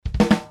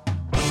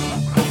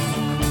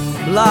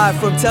Live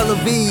from Tel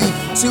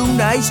Aviv, two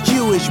nice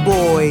Jewish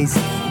boys.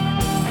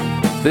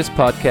 This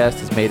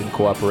podcast is made in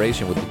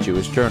cooperation with the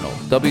Jewish Journal,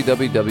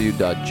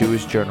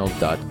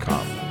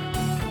 www.jewishjournal.com.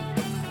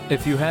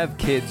 If you have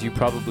kids, you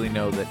probably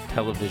know that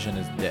television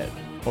is dead,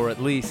 or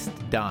at least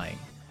dying.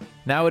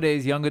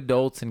 Nowadays, young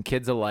adults and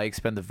kids alike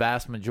spend the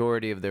vast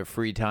majority of their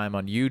free time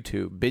on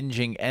YouTube,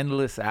 binging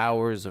endless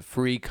hours of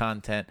free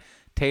content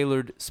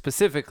tailored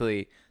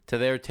specifically to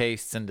their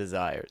tastes and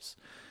desires.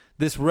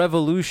 This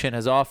revolution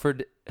has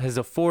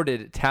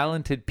afforded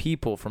talented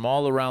people from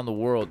all around the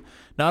world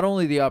not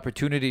only the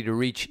opportunity to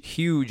reach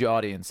huge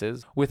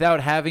audiences without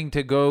having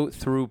to go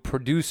through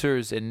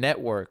producers and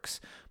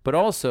networks, but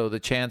also the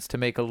chance to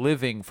make a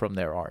living from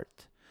their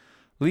art.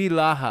 Lee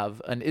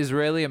Lahav, an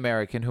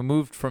Israeli-American who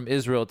moved from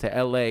Israel to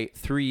LA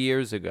 3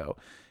 years ago,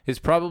 is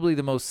probably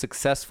the most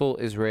successful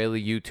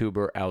Israeli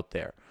YouTuber out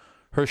there.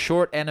 Her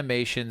short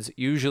animations,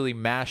 usually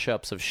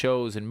mashups of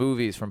shows and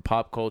movies from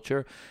pop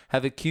culture,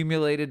 have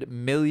accumulated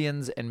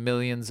millions and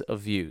millions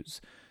of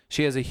views.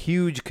 She has a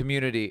huge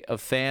community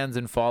of fans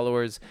and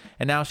followers,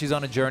 and now she's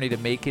on a journey to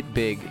make it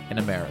big in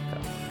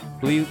America.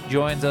 Lee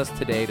joins us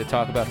today to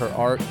talk about her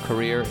art,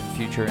 career, and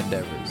future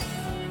endeavors.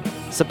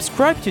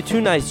 Subscribe to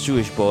Two Nice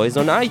Jewish Boys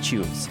on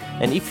iTunes,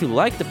 and if you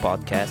like the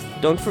podcast,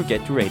 don't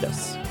forget to rate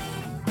us.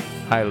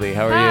 Hi, Lee.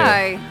 How are you?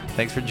 Hi.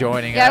 Thanks for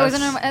joining us. Yeah,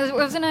 it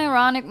was an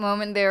ironic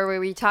moment there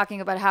where we were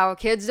talking about how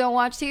kids don't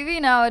watch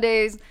TV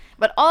nowadays,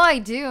 but all I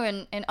do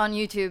on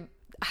YouTube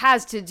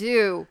has to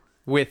do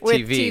with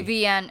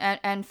TV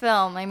and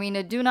film. I mean,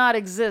 it do not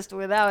exist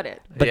without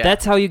it. But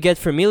that's how you get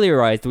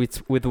familiarized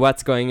with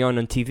what's going on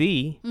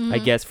TV, I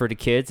guess, for the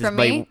kids. For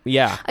me?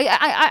 Yeah.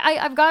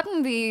 I've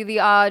gotten the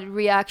odd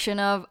reaction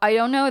of, I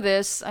don't know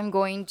this, I'm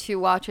going to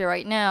watch it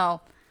right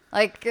now.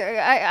 Like,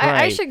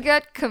 I should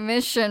get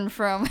commission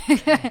from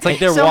it's like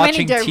they're so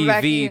watching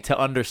TV to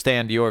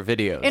understand your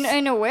videos.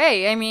 In a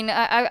way, I mean,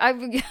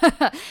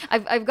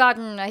 I've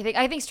gotten. I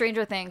think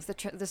Stranger Things,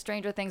 the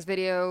Stranger Things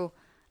video,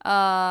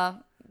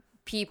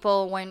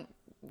 people went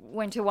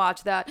to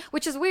watch that,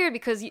 which is weird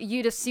because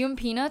you'd assume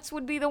Peanuts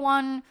would be the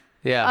one.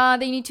 Yeah.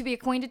 They need to be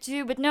acquainted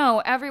to, but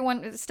no,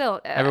 everyone knows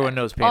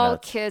Peanuts. All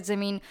kids. I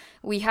mean,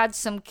 we had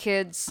some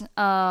kids,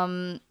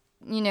 acting.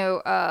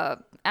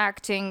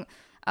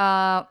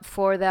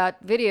 For that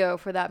video,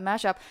 for that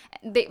mashup,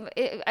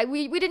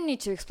 we didn't need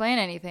to explain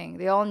anything.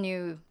 They all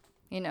knew,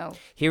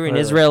 Here in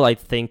Israel, I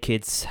think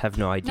kids have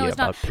no idea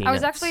about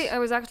Peanuts. I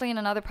was actually in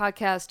another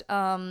podcast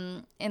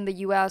in the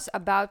U.S.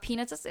 about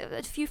Peanuts. It's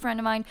a few friends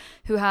of mine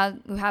who have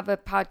a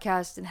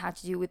podcast and had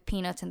to do with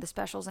Peanuts and the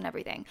specials and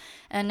everything.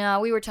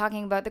 And we were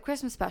talking about the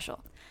Christmas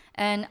special.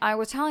 And I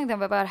was telling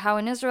them about how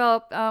in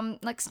Israel,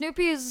 like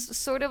Snoopy is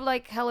sort of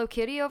like Hello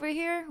Kitty over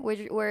here,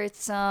 where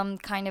it's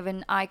kind of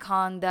an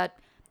icon that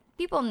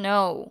people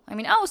know. I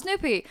mean,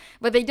 Snoopy,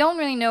 but they don't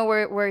really know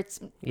where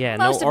it's. Yeah,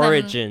 no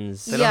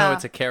origins. They don't know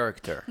it's a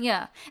character.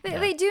 Yeah,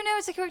 they do know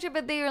it's a character,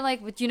 but they are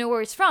like, but do you know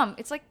where it's from?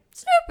 It's like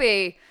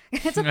Snoopy.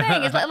 It's a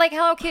thing. It's like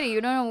Hello Kitty. You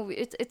don't know.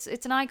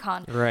 It's an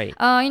icon. Right.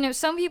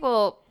 Some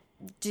people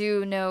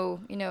do know,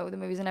 the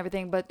movies and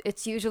everything, but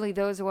it's usually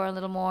those who are a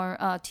little more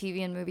TV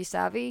and movie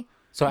savvy.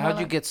 So how'd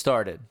you get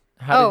started?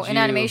 In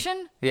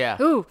animation? Yeah.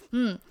 Ooh.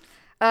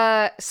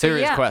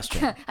 Serious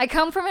question. I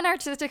come from an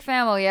artistic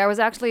family. I was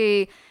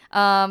actually.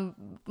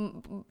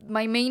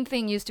 My main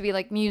thing used to be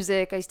like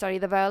music. I studied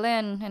the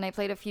violin and I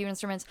played a few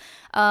instruments.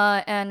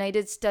 And I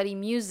did study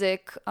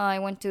music. I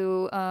went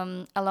to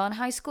Alon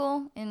High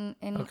School in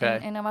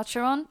Ramat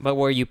Sharon. But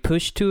were you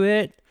pushed to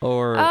it,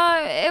 or?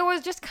 It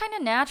was just kind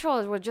of natural.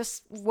 It was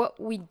just what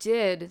we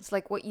did. It's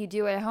like what you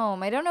do at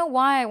home. I don't know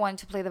why I wanted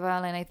to play the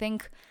violin. I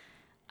think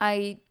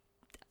I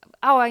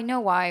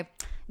know why.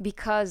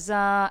 Because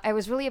I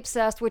was really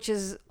obsessed, which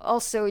is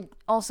also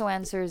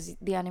answers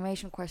the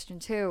animation question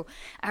too.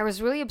 I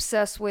was really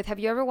obsessed with. Have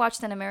you ever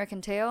watched An American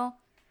Tail?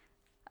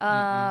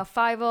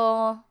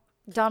 Fievel,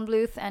 Don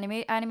Bluth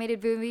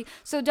animated movie.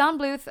 So Don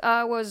Bluth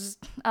was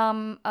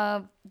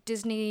a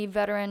Disney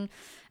veteran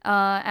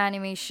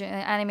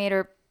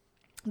animator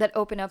that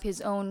opened up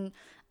his own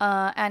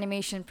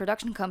animation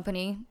production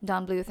company,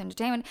 Don Bluth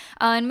Entertainment,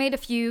 and made a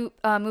few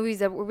movies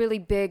that were really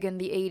big in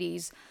the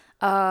 80s.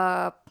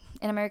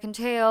 An American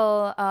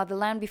Tail, The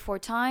Land Before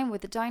Time with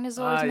the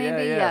dinosaurs,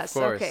 maybe? Yeah, yes,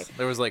 of course. okay.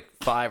 There was like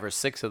 5 or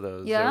 6 of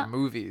those. Yeah? They're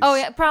movies. Oh,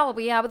 yeah,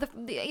 probably, yeah. But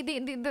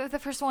the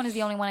first one is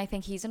the only one I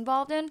think he's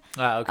involved in.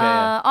 Okay.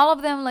 All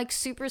of them, like,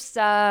 super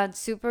sad,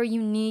 super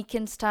unique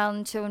in style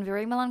and tone,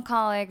 very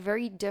melancholic,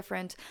 very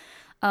different.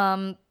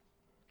 And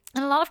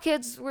a lot of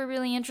kids were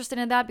really interested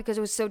in that because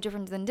it was so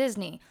different than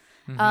Disney.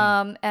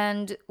 Mm-hmm.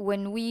 And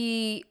when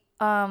we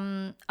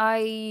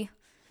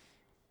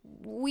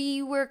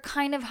were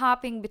kind of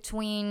hopping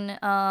between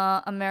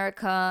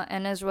America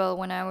and Israel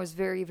when I was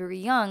very, very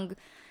young.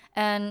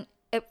 And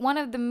at one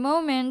of the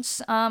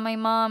moments, my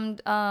mom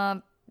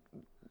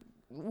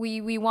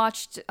we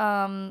watched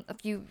a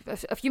few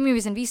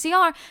movies in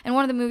VCR, and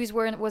one of the movies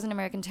was An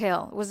American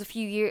Tail. It was a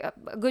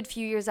good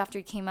few years after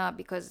it came out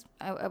because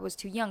I was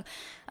too young.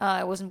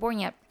 I wasn't born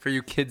yet. For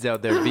you kids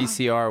out there,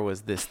 VCR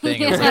was this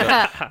thing. It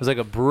was like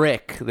a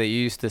brick that you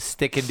used to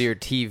stick into your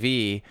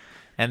TV,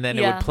 and then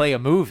it would play a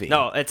movie.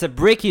 No, it's a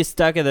brick you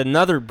stuck at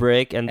another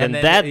brick, and then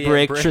that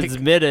brick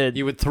transmitted.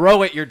 You would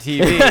throw at your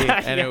TV,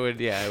 and it would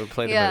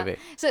play the movie.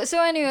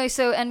 So anyway,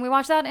 and we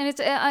watched that, and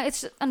it's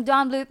a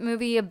Don Bluth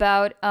movie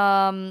about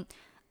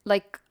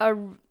like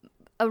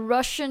a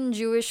Russian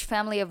Jewish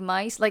family of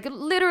mice, like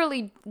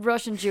literally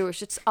Russian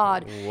Jewish. It's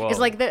odd. Whoa. It's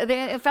like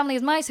the family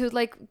of mice who's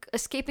like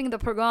escaping the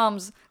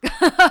pogroms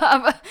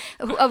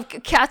of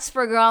cats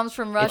pogroms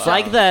from Russia. It's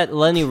like that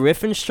Lenny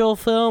Riefenstahl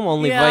film,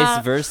 only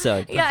vice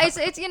versa. Yeah,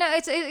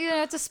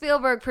 it's a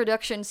Spielberg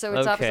production, so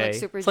it's obviously like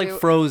super. It's like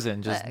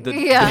Frozen, just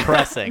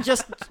depressing. So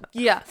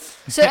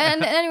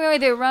and anyway,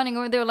 they're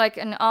running. They're like,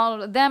 and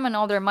all them and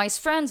all their mice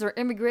friends are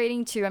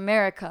immigrating to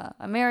America.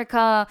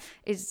 America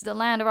is the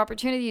land of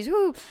opportunities.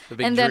 Woo! The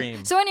big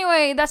dream. So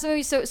anyway, that's the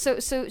movie. So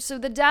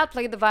the dad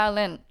played the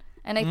violin,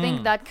 and I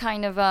think that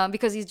kind of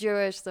because he's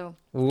Jewish, so.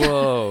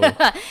 Whoa.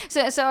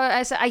 so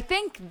I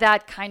think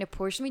that kind of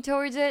pushed me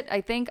towards it.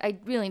 I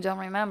really don't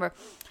remember.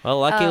 Well,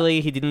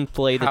 luckily he didn't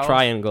play the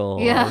triangle.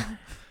 Yeah.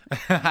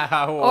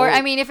 Or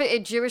I mean, if a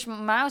Jewish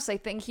mouse, I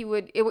think he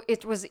would.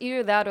 It was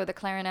either that or the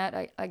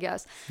clarinet, I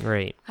guess.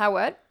 Right.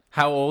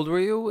 How old were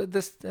you at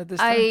this time?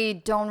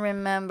 I don't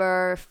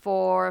remember,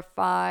 4 or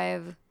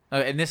 5.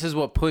 And this is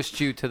what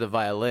pushed you to the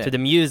violin. To the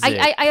music.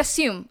 I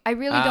assume. I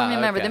really don't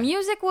remember. Okay. The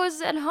music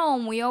was at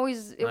home. It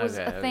was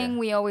a thing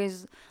we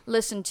always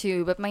listened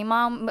to. But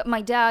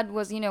my dad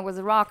was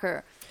a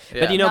rocker.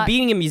 Yeah. But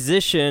being a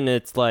musician,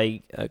 it's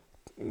like,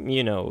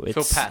 it's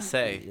so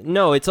passé.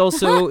 No, it's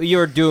also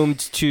you're doomed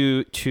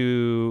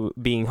to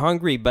being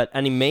hungry. But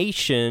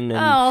animation,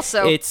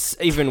 also it's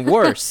even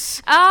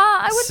worse.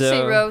 I would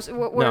say worse.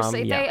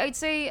 Yeah. I'd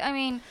say. I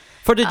mean,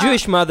 for the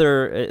Jewish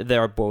mother, they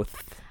are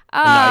both.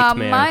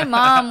 Nightmare. My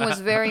mom was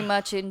very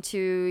much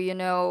into,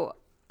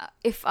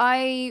 if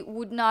I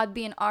would not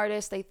be an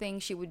artist, I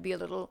think she would be a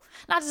little,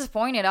 not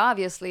disappointed,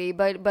 obviously,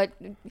 but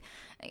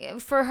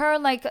for her,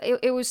 like,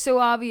 it was so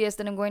obvious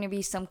that I'm going to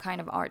be some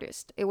kind of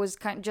artist. It was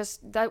kind of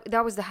just,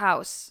 that was the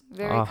house.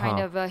 Very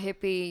kind of a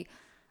hippie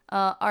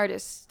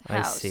artist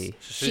house. I see.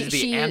 She's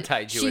the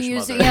anti-Jewish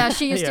mother. Yeah,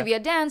 she used to be a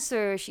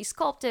dancer. She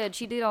sculpted.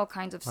 She did all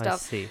kinds of stuff. I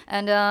see.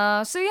 And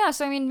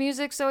so I mean,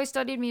 music. So I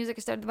studied music.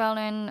 I studied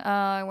violin.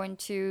 I went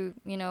to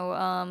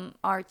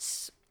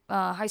arts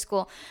high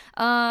school.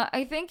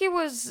 I think it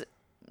was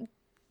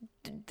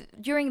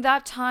during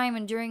that time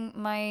and during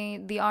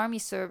the army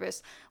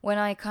service when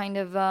I kind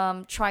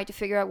of tried to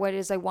figure out what it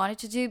is I wanted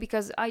to do,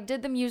 because I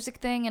did the music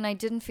thing and I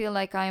didn't feel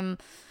like I'm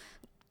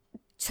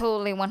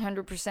totally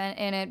 100%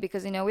 in it,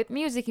 because with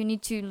music you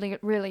need to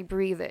really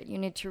breathe it. You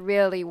need to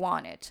really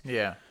want it.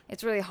 Yeah,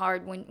 it's really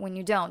hard when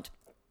you don't.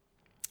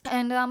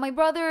 And my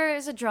brother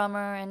is a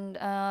drummer, and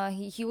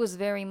he was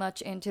very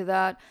much into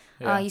that.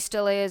 He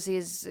still is.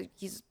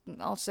 He's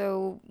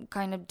also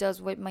kind of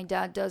does what my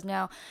dad does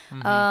now.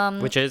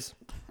 Which is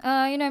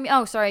like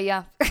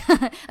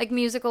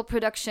musical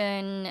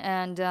production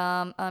and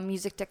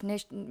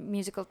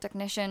musical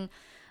technician,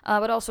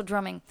 but also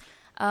drumming.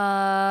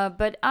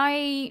 But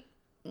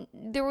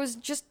there was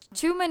just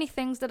too many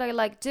things that I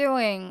liked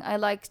doing. I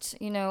liked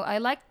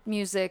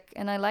music,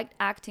 and I liked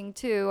acting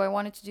too. I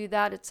wanted to do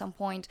that at some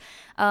point.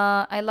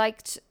 I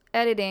liked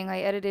editing.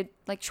 I edited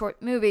like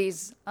short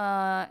movies,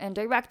 and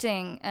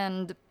directing,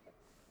 and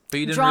but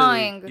you didn't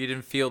drawing. You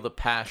didn't feel the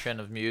passion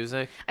of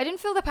music? I didn't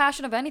feel the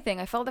passion of anything.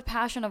 I felt the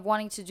passion of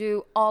wanting to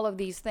do all of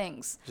these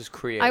things. Just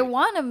create. I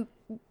want to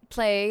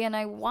play, and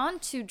I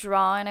want to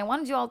draw, and I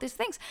want to do all these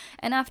things.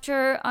 And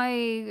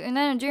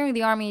then during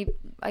the army,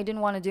 I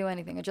didn't want to do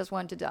anything. I just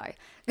wanted to die.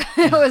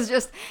 It was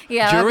just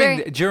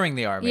during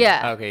the army.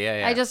 Yeah. Okay.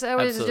 Yeah. I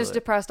was just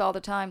depressed all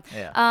the time.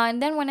 Yeah.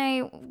 And then when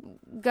I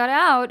got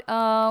out,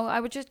 I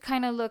was just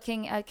kind of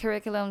looking at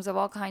curriculums of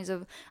all kinds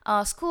of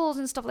schools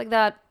and stuff like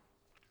that.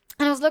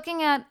 And I was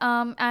looking at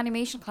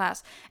animation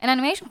class, and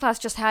animation class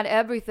just had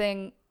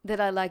everything that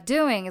I like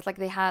doing. It's like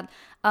they had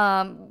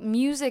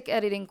music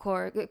editing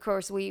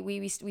course.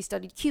 We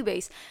studied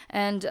Cubase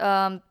and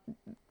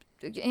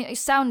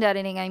sound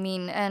editing,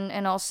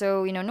 and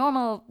also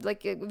normal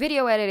like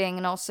video editing,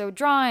 and also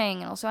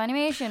drawing, and also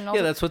animation.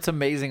 Yeah, that's what's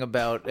amazing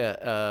about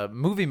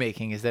movie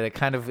making, is that it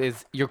kind of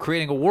is, you're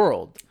creating a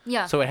world.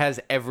 Yeah. So it has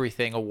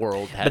everything a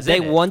world has. But they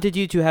in it. wanted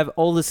you to have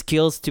all the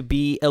skills to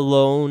be a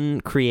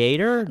lone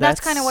creator. That's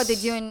kind of what they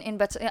do in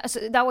so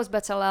that was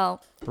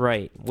Bezalel.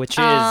 Right, which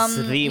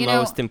is the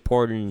most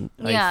important.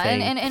 I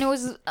think, and it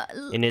was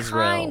in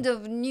Israel. Kind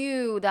of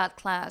new, that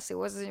class. It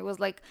was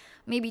like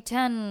maybe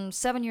 7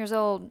 years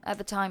old at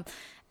the time,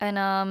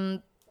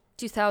 and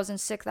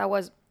 2006 that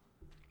was,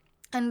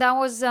 and that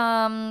was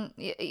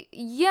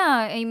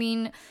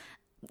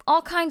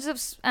all kinds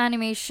of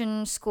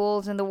animation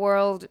schools in the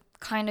world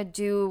kind of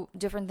do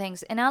different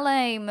things. In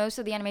LA, most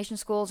of the animation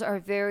schools are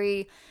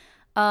very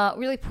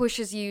really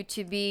pushes you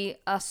to be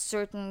a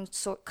certain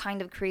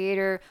kind of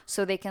creator,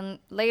 so they can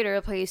later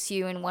place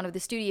you in one of the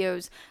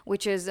studios,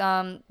 which is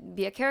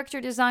be a character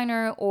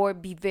designer or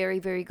be very,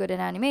 very good at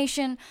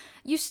animation.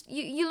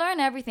 You learn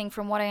everything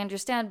from what I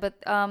understand, but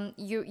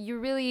you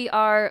really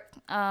are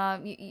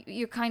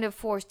you're kind of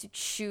forced to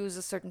choose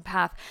a certain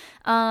path.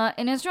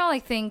 In Israel, I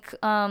think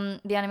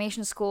the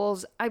animation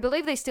schools, I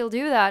believe they still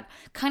do that,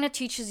 kind of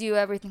teach you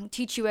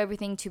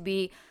everything to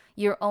be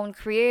your own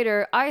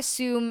creator. I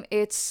assume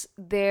it's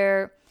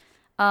them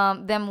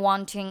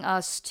wanting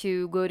us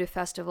to go to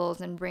festivals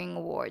and bring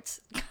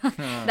awards.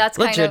 That's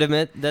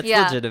legitimate. Kind of, That's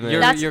yeah.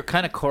 legitimate. You're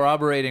kind of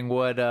corroborating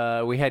what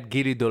we had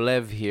Giri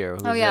Dolev here,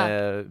 who's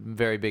a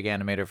very big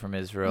animator from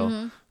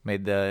Israel,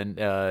 made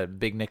the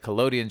big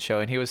Nickelodeon show,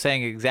 and he was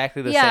saying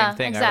exactly the same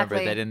thing. Exactly. I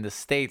remember that in the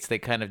States, they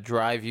kind of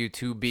drive you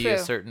to be a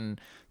certain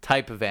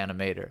type of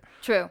animator.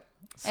 True.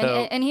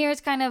 So, and here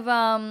it's kind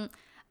of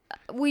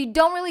we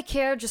don't really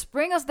care, just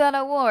bring us that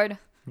award.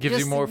 gives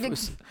Just you more,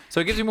 so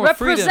it gives you more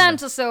represent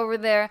freedom. us over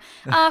there.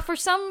 For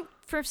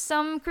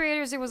some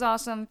creators it was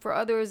awesome, for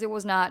others it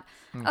was not.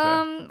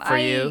 For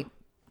you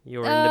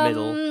were in the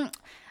middle.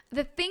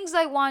 The things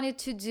I wanted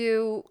to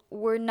do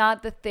were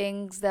not the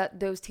things that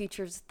those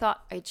teachers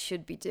thought I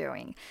should be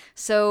doing.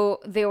 So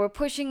they were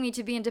pushing me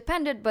to be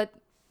independent, but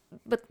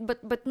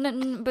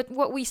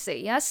what we say,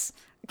 yes?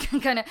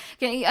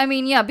 I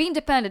mean, yeah, be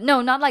independent.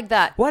 No, not like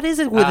that. What is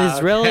it with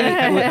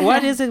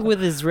what is it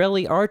with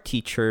Israeli art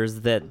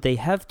teachers that they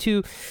have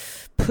to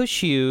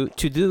push you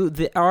to do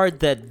the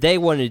art that they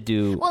want to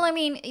do? Well, I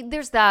mean,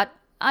 there's that.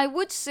 I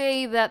would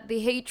say that the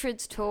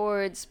hatreds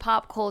towards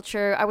pop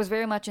culture, I was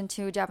very much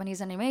into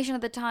Japanese animation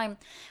at the time,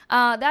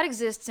 that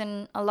exists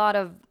in a lot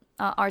of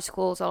art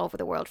schools all over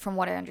the world, from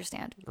what I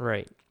understand.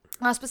 Right.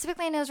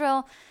 Specifically in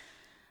Israel,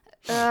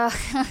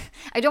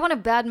 I don't want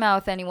to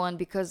badmouth anyone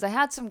because I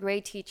had some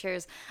great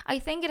teachers. I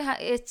think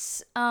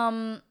it's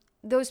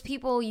those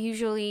people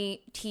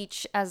usually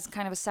teach as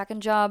kind of a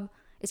second job.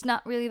 It's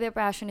not really their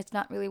passion. It's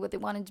not really what they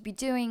wanted to be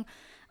doing.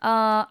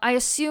 I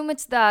assume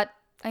it's that.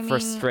 I mean,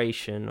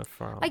 frustration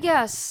from. I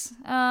guess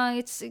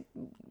I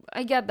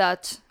get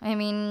that. I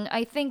mean,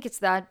 I think it's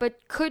that,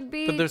 but could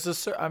be. But there's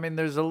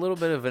a little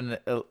bit of an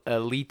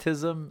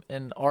elitism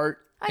in art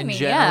in mean,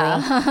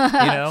 general.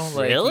 yeah. You know,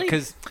 like, Really?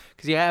 Because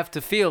you have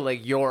to feel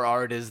like your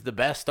art is the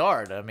best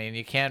art. I mean,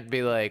 you can't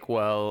be like,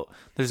 well,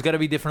 there's got to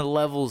be different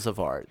levels of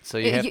art. So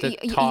you have to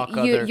talk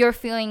other. You're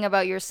feeling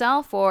about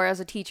yourself or as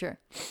a teacher?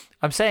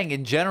 I'm saying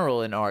in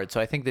general in art. So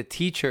I think the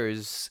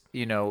teachers,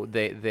 you know,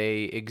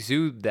 they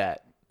exude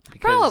that. Because,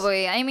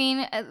 Probably. I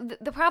mean,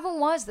 the problem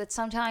was that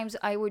sometimes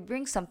I would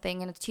bring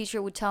something and a teacher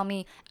would tell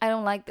me, I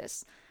don't like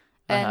this.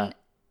 And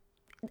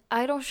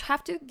I don't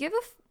have to give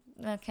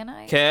can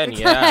I?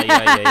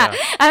 Yeah.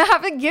 I don't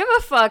have to give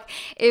a fuck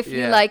if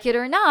you like it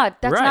or not.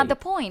 That's Right. not the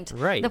point.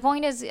 Right. The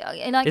point is,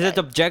 and Is it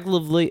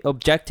objectively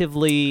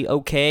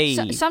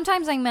okay?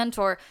 sometimes I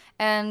mentor,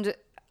 and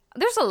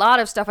there's a lot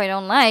of stuff I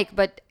don't like,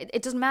 but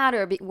it doesn't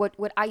matter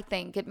what I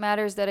think. It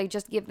matters that I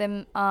just give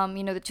them,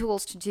 the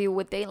tools to do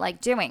what they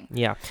like doing.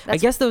 Yeah. I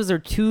guess those are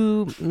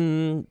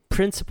two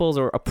principles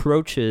or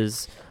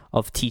approaches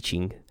of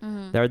teaching.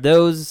 There are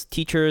those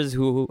teachers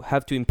who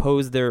have to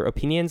impose their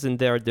opinions, and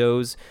there are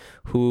those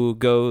who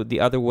go the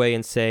other way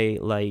and say,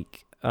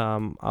 like,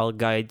 I'll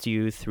guide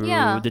you through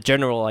the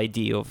general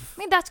idea of I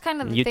mean, that's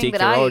kind of the you thing take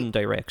that your own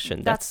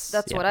direction. That's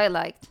what I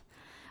liked.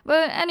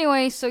 But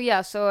anyway, so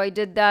I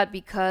did that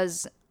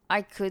because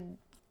I could,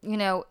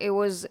 it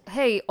was,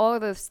 hey, all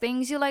of those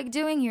things you like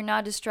doing, you're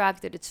not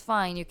distracted. It's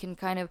fine. You can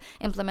kind of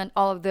implement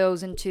all of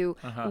those into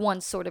one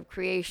sort of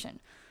creation.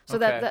 So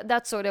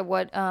that's sort of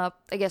what I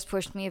guess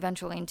pushed me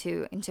eventually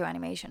into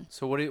animation.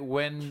 So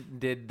when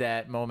did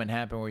that moment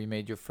happen where you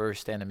made your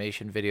first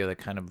animation video that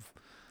kind of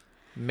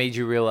made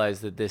you realize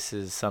that this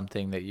is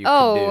something that you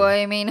could do?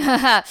 I mean,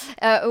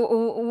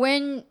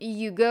 when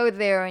you go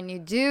there and you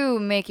do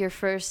make your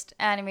first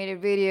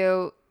animated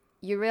video,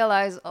 you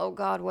realize, oh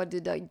God, what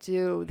did I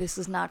do? This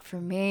is not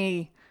for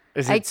me.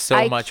 Is it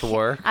so much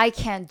work? I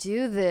can't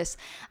do this.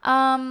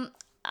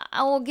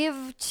 I will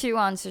give two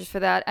answers for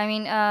that. I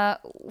mean,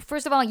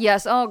 first of all,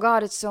 yes. Oh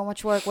God, it's so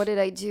much work. What did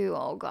I do?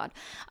 Oh God.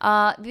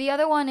 The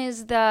other one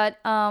is that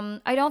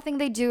I don't think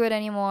they do it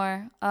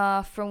anymore.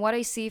 From what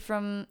I see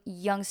from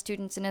young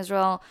students in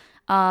Israel,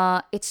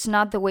 it's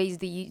not the ways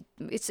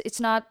it's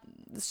not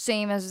the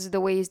same as the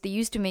ways they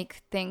used to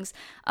make things.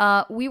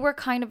 We were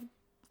kind of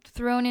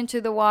thrown into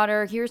the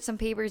water. Here's some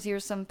papers.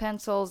 Here's some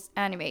pencils.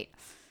 Animate.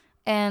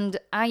 And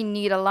I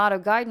need a lot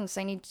of guidance.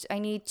 I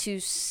need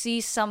to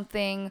see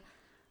something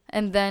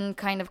and then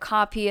kind of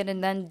copy it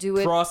and then do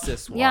it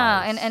process-wise.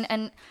 Yeah,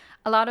 and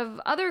a lot of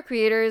other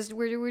creators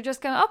were just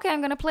going, okay, I'm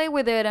gonna play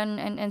with it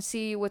and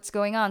see what's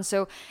going on.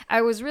 So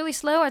I was really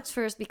slow at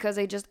first because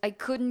I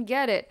couldn't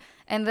get it.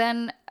 And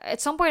then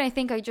at some point I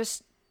think I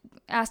just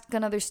asked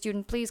another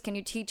student, please, can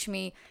you teach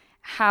me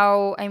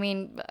how? I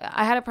mean,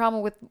 I had a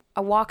problem with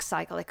a walk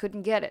cycle. I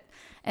couldn't get it.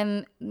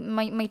 And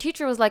my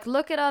teacher was like,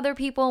 look at other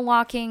people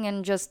walking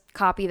and just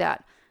copy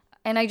that.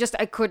 and I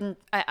couldn't.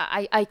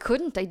 I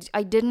couldn't.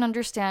 I didn't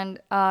understand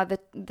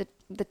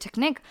the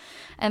technique.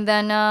 And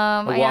then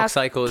A I walk asked,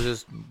 cycle is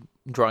just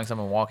drawing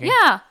someone walking.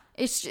 yeah,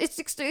 it's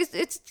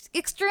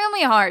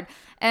extremely hard,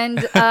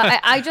 and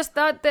I just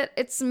thought that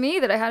it's me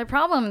that I had a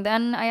problem.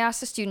 Then I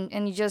asked a student,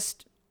 and he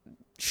just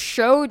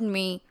showed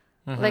me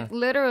like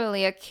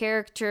literally a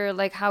character,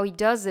 like how he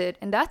does it,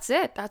 and that's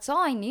it. That's all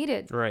I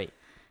needed. Right.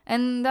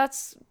 And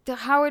that's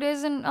how it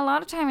is in a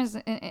lot of times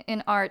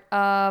in art.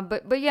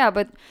 But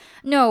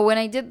no, when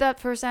I did that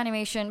first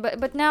animation,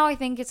 but now I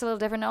think it's a little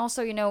different.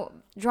 Also, you know,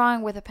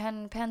 drawing with a pen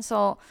and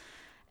pencil,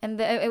 and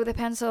with a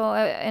pencil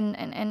and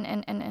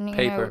you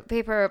Paper. know,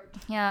 paper,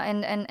 yeah,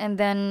 and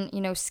then,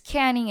 you know,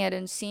 scanning it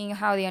and seeing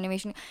how the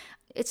animation.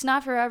 It's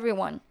not for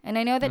everyone, and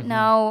I know that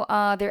now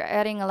they're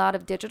adding a lot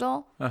of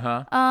digital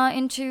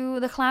into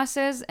the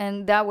classes,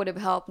 and that would have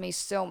helped me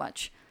so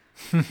much.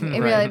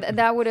 Really,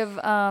 that would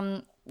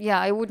have. Yeah,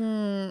 I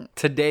wouldn't.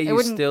 Today, you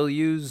wouldn't- still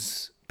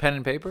use pen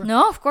and paper?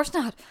 No, of course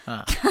not.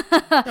 No,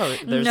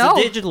 there's No.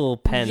 a digital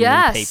pen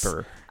Yes. and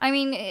paper. I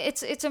mean,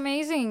 it's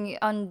amazing.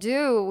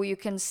 Undo, you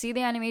can see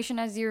the animation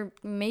as you're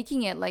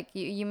making it. Like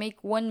you make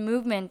one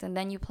movement and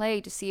then you play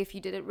to see if you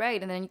did it right,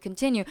 and then you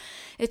continue.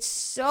 It's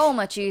so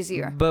much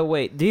easier. But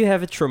wait, do you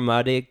have a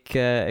traumatic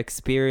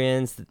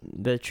experience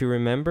that you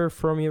remember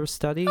from your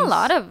studies? A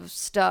lot of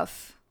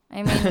stuff.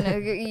 I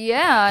mean,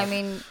 yeah. I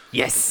mean,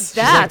 Yes.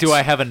 That. She's like, do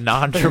I have a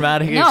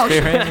non-traumatic No.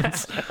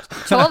 experience?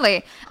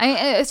 totally.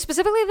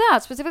 Specifically that.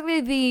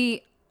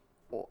 Specifically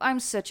I'm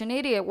such an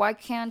idiot. Why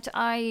can't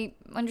I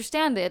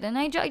understand it? And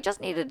I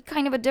just needed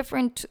kind of a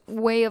different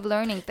way of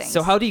learning things.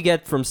 So how do you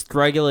get from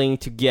struggling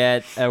to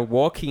get a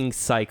walking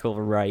cycle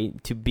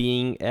right to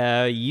being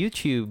a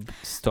YouTube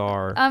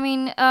star? I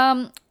mean,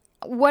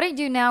 what I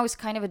do now is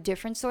kind of a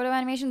different sort of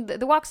animation.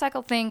 The walk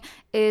cycle thing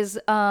is,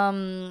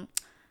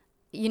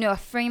 you know, a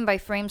frame by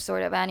frame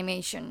sort of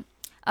animation.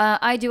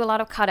 I do a lot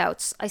of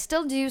cutouts. I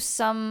still do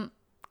some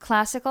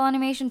classical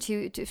animation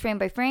to frame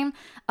by frame.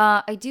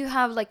 I do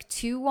have like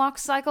 2 walk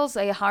cycles.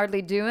 I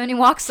hardly do any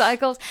walk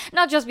cycles,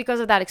 not just because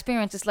of that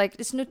experience. It's like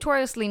it's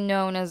notoriously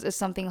known as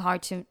something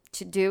hard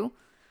to do.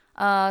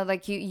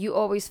 Like you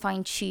always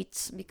find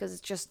cheats because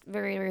it's just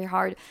very, very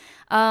hard.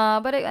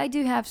 But I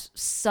do have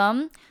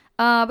some.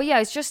 But yeah,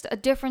 it's just a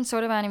different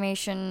sort of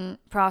animation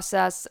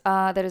process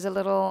that is a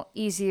little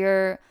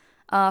easier,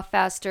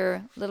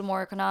 faster, a little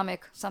more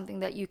economic, something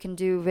that you can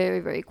do very,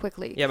 very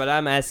quickly. Yeah, but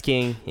I'm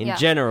asking in Yeah.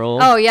 general.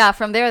 Oh yeah,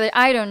 from there,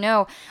 I don't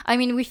know. I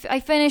mean, I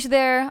finished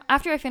there.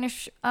 After I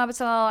finished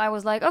Abyssal, I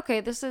was like, okay,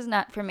 this is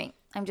not for me.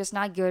 I'm just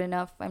not good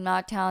enough. I'm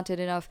not talented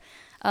enough.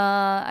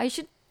 I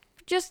should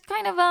just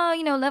kind of,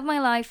 you know, live my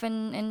life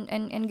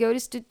and go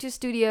to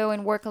studio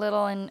and work a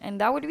little, and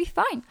that would be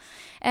fine.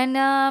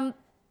 And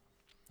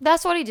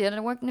that's what I did. I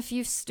worked in a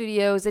few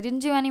studios. I didn't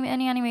do any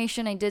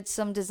animation. I did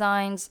some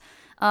designs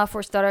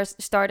for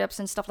startups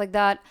and stuff like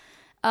that.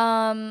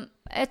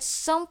 At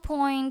some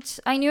point,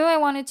 I knew I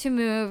wanted to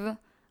move,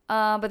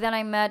 but then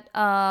I met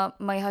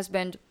my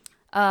husband,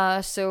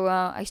 so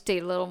I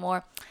stayed a little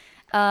more.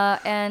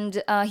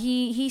 And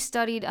he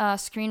studied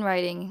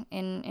screenwriting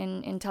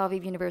in Tel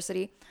Aviv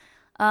University.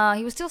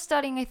 He was still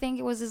studying. I think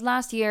it was his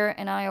last year,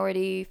 and I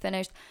already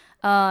finished.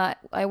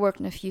 I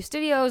worked in a few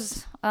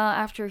studios.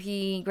 After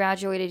he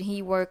graduated,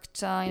 he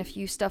worked in a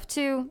few stuff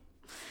too.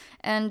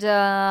 And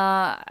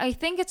I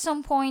think at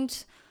some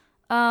point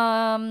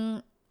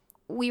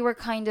we were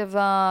kind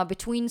of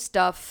between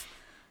stuff,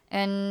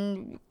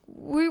 and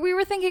we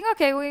were thinking,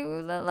 okay,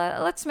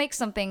 let's make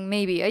something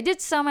maybe. I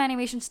did some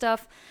animation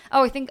stuff.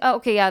 Oh, I think,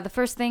 okay, yeah, the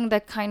first thing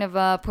that kind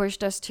of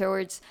pushed us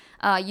towards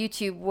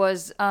YouTube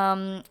was,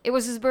 it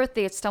was his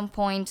birthday at some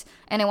point,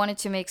 and I wanted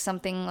to make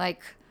something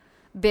like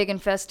big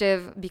and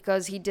festive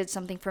because he did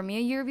something for me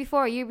a year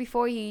before.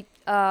 He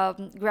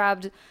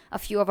grabbed a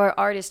few of our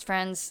artist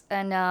friends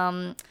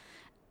and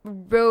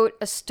wrote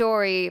a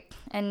story,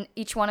 and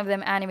each one of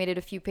them animated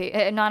a few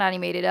not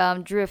animated,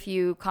 drew a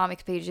few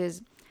comic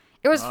pages.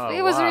 It was Oh,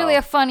 it was wow. really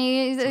a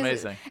funny, It's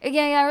amazing.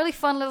 Yeah, really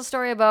fun little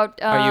story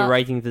about. Are you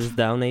writing this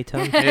down,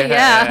 Nathan?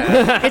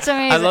 Yeah, it's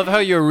amazing. I love how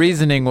your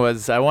reasoning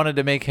was, I wanted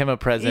to make him a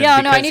present Yeah,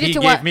 because no, I needed he to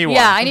gave me one.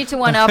 Yeah, I need to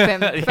one up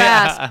him Yeah.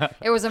 fast.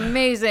 It was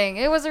amazing.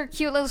 It was a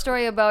cute little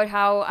story about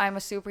how I'm a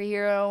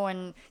superhero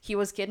and he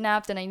was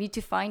kidnapped and I need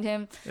to find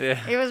him.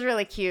 Yeah. It was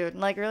really cute,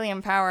 like really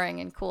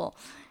empowering and cool,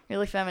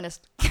 really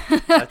feminist.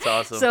 That's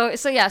awesome. So a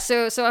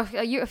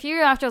few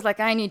years after, I was like,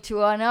 I need to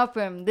one up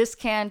him. This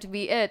can't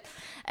be it.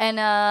 And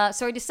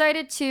so I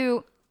decided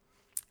to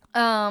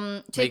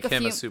take Make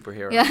him few. a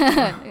superhero.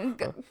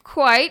 Yeah,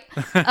 quite.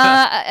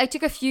 I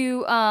took a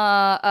few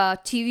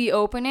TV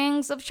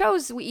openings of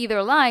shows we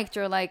either liked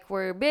or like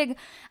were big,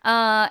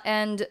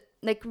 and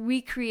like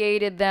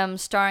recreated them,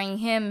 starring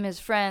him, his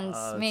friends,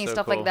 Oh, me, that's so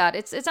stuff cool. like that.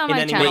 It's on In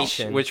my animation.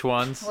 channel. Which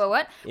ones? Well,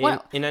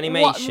 what? In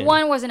animation.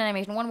 One was an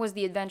animation. One was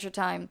the Adventure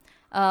Time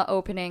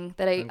opening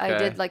that I Okay.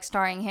 did, like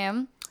starring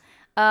him.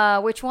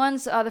 Which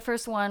ones? The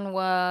first one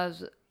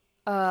was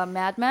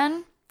Mad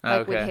Men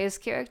like with Okay. his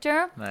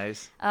character.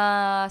 Nice.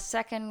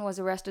 Second was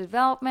Arrested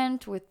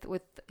Development with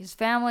his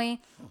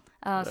family.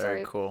 Very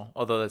Sorry. cool.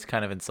 Although that's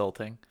kind of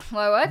insulting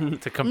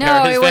What? to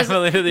compare his it was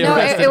family to the no.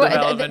 Arrested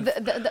Development.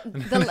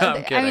 No, I'm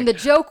I kidding. mean, the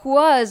joke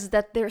was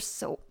that they're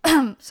so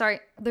sorry.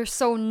 They're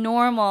so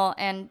normal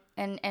and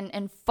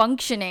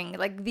functioning,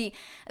 like the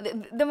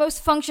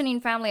most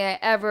functioning family I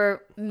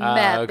ever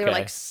met. They were okay.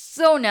 like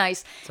so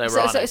nice. It's So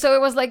ironic. so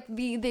it was like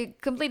the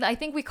complete. I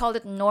think we called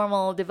it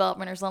normal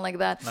development or something like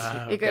that.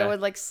 Because okay. it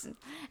was like,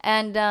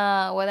 and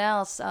what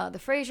else? The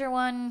Frasier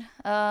one.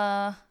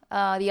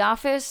 The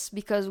Office,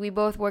 because we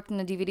both worked in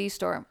a DVD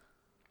store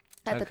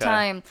at the Okay.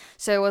 time.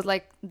 So it was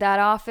like that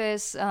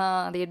Office,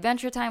 the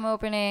Adventure Time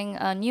opening,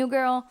 New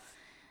Girl,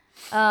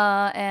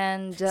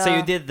 and So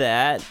you did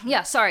that,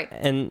 yeah. Sorry.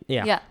 and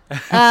Yeah.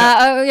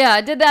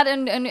 I did that,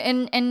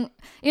 and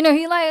you know,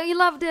 he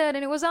loved it,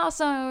 and it was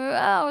awesome.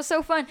 Oh, it was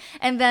so fun.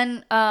 And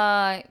then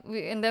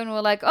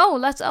we're like, oh,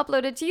 let's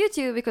upload it to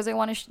YouTube because I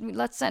want to.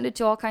 Let's send it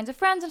to all kinds of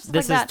friends and stuff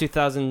This like is that.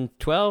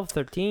 2012,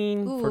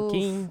 13, Oof.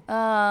 14.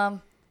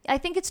 I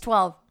think it's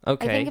 12.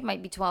 Okay. I think it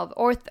might be 12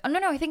 or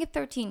no, I think it's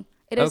 13.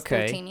 It is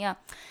Okay. 13, yeah.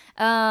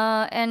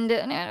 And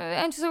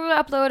so we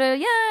uploaded,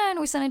 yeah, and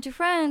we sent it to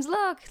friends.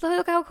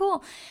 Look how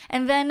cool.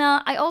 And then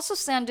I also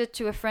sent it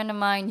to a friend of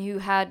mine who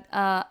had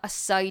a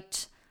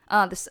site,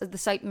 the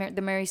site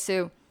the Mary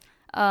Sue,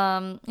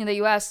 in the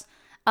U.S.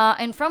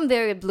 And from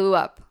there it blew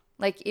up.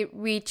 Like it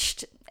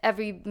reached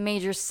every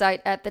major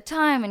site at the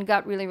time and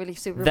got really, really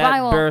super That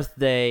viral.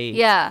 birthday.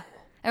 Yeah.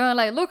 And we're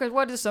like, look at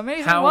what this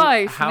amazing How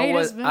wife how made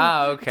was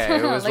us. okay?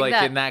 It was like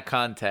that. in that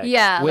context.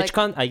 Yeah. Which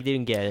like, I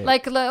didn't get it.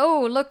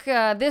 oh, look,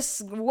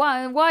 this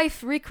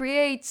wife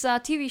recreates a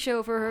TV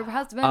show for her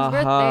husband's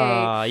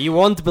birthday. You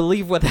won't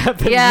believe what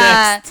happened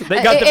Yeah, next.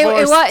 They got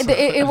divorced.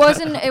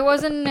 It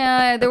wasn't.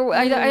 I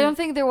don't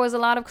think there was a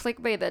lot of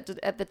clickbait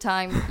at the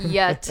time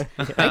yet.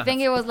 I think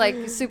it was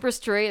like super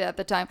straight at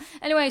the time.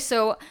 Anyway,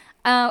 so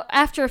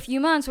after a few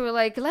months, we were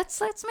like,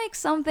 let's make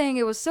something.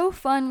 It was so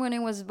fun when it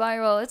was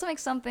viral. Let's make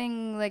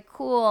something like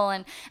cool,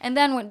 and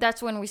then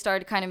that's when we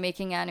started kind of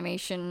making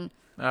animation.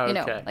 Okay. You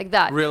know, like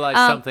that. Realized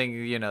something.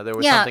 You know, there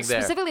was something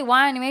there. Specifically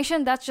why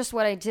animation. That's just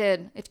what I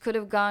did. It could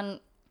have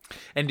gone.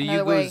 And do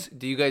another way.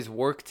 you guys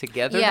work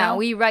together? Yeah, now?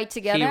 we write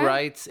together. He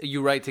writes.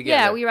 You write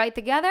together. Yeah, we write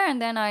together,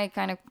 and then I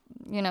kind of,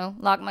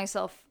 lock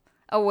myself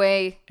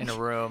away in a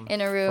room.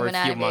 in a room For a and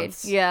few animate.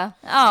 months. Yeah.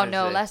 I Oh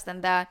no, see. less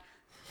than that.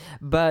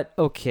 But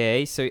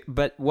okay,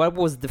 but what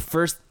was the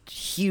first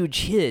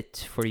huge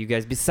hit for you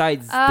guys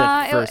besides the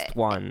Uh, first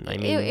one? I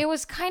mean, It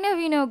was kind of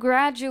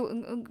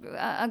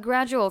a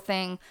gradual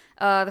thing.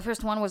 The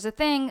first one was a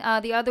thing.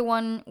 The other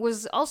one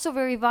was also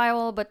very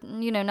viral, but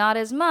not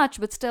as much,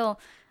 but still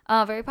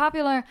very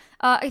popular.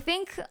 I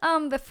think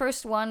the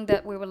first one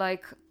that we were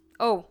like,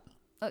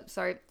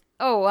 sorry,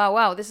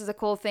 wow, this is a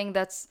cool thing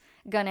that's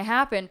gonna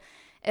happen.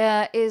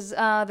 Is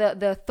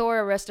the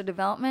Thor Arrested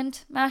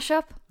Development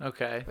mashup.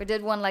 Okay. We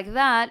did one like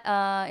that.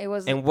 It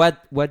was. and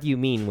what do you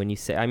mean when you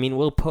say? I mean,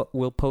 we'll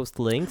post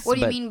links. What do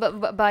you but-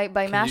 mean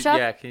by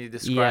mashup? Can you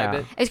describe Yeah.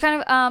 it? It's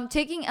kind of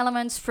taking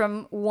elements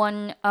from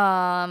one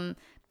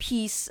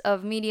piece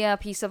of media,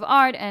 piece of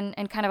art,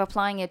 and kind of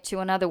applying it to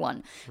another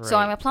one. So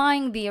Right. I'm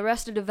applying the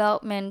Arrested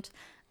Development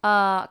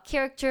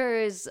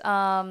characters,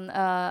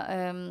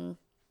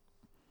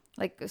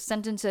 like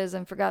sentences,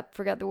 and forgot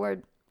the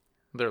word.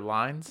 Their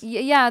lines.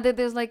 Yeah,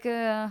 there's like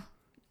a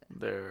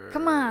Their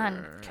Come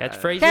on.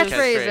 Catchphrases?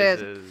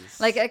 Catchphrases.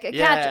 like a catch.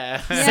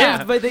 Yeah. Yeah.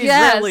 Saved by the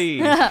Yes.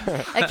 Israeli.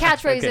 Like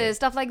catchphrases, Okay.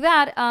 stuff like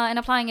that, and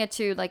applying it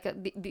to like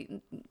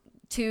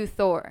to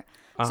Thor.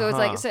 So it's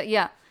like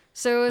Uh-huh.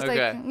 So it's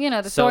Okay.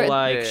 like the So Thor.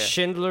 like Yeah.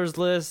 Schindler's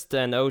List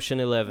and Ocean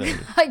 11.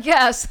 I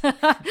guess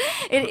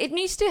it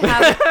needs to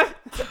have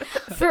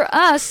for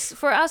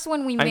us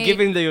when we I'm make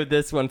giving you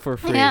this one for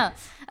free. yeah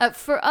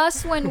for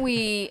us when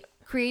we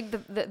create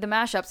the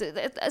mashups,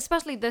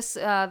 especially this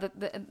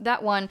that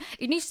one,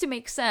 it needs to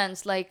make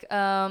sense, like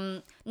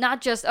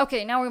not just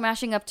okay, now we're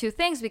mashing up two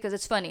things because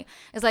it's funny.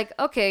 It's like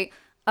okay,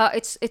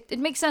 it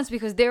makes sense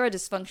because they're a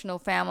dysfunctional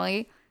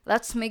family,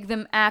 let's make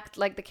them act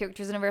like the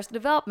characters in Arrested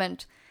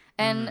Development.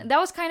 And that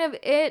was kind of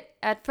it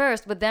at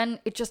first, but then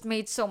it just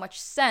made so much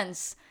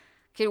sense.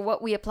 Okay, what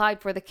we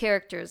applied for the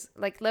characters,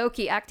 like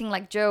Loki acting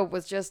like Job,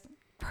 was just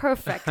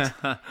perfect.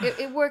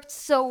 It worked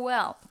so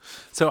well.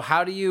 So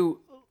how do you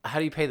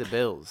pay the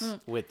bills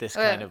with this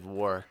kind of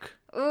work?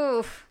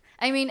 Oof.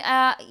 I mean,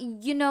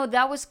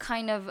 that was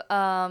kind of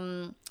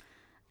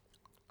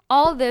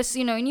all this.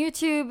 In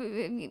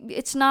YouTube,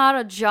 it's not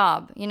a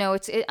job.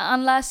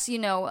 Unless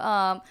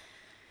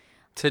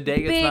Today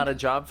it's big- not a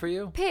job for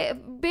you?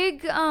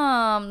 big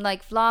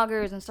like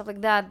vloggers and stuff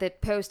like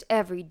that post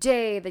every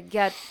day, that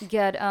get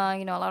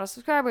a lot of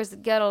subscribers,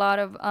 that get a lot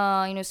of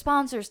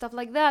sponsors, stuff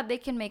like that. They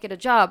can make it a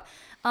job.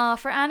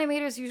 For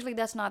animators, usually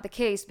that's not the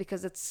case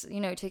because it's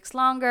it takes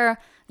longer,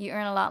 you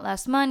earn a lot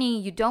less money,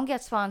 you don't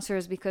get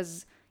sponsors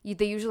because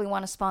they usually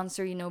want to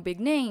sponsor big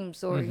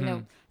names or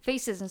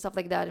faces and stuff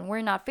like that, and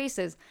we're not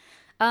faces.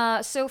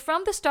 So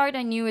from the start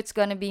I knew it's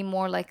gonna be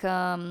more like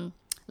a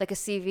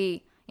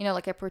CV.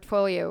 like a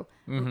portfolio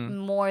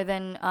more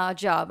than a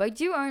job. I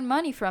do earn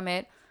money from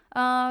it,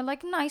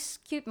 like nice,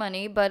 cute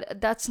money,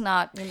 but that's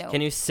not,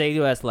 Can you say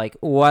to us, like,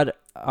 what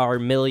are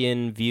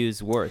million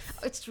views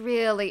worth? it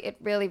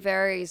really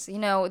varies.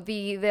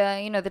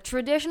 The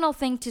traditional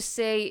thing to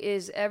say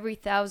is every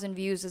 1,000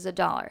 views is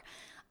 $1.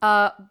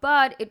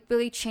 But it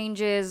really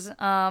changes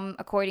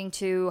according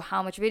to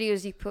how much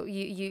videos you put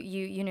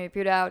you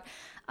put out,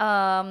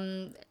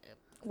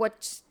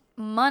 what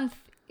month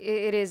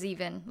it is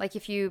even. Like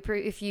if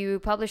you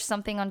publish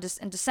something in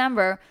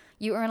December,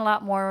 you earn a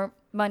lot more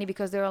money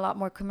because there are a lot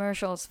more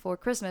commercials for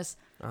Christmas.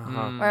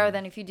 Rather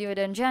than if you do it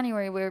in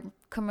January, where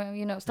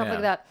stuff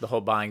like that. The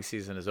whole buying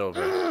season is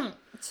over.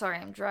 Sorry,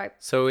 I'm dry.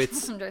 So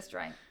it's I'm just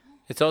dry.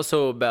 it's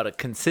also about a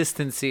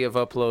consistency of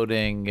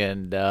uploading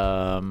and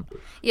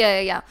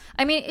Yeah.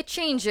 I mean, it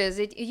changes.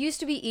 It used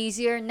to be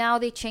easier. Now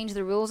they change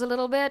the rules a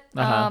little bit.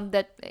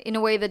 That in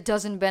a way that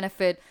doesn't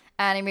benefit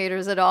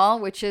animators at all.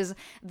 Which is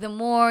the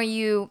more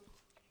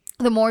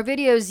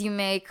videos you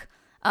make,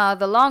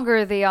 the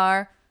longer they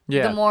are.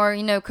 Yeah. The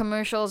more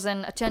commercials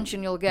and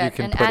attention you'll get,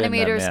 can and put in them,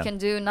 animators yeah. can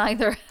do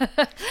neither.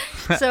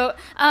 So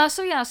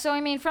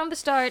I mean, from the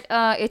start,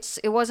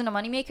 it wasn't a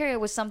moneymaker. It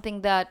was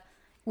something that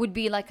would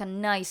be like a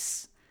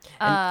nice.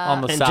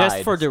 on the And side.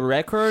 just for the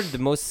record, the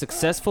most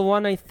successful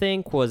one, I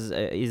think,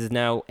 is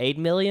now 8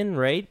 million,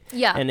 right?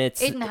 Yeah, and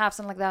it's 8.5,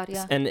 something like that.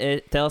 Yeah.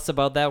 And tell us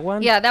about that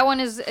one. Yeah, that one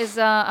is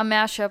a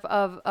mashup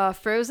of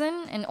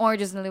Frozen and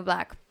Orange is the New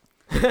Black.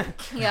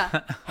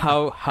 Yeah.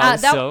 How that-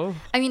 so?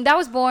 I mean, that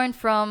was born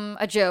from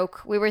a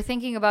joke. We were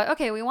thinking about,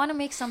 okay, we want to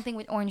make something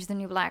with Orange is the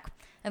New Black.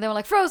 And they were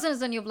like, Frozen is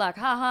the New Black.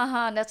 Ha, ha,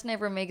 ha. Let's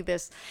never make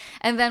this.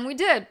 And then we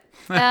did.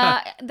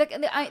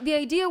 The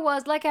idea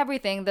was, like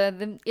everything,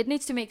 it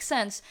needs to make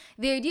sense.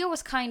 The idea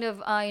was kind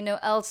of,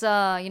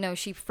 Elsa,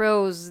 she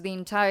froze the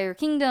entire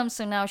kingdom.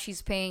 So now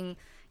she's paying,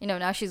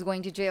 now she's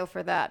going to jail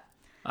for that.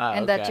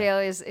 And that jail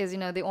is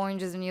the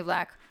Orange is the New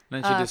Black.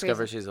 Then she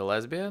discovers she's a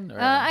lesbian? Or?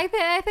 I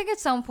think at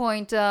some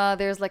point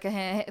there's like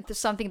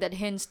something that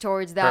hints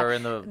towards that. Her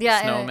and the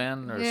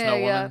snowman or snow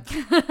woman? Yeah.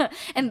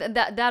 And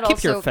that Keep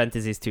also your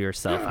fantasies to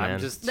yourself, man. I'm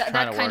just that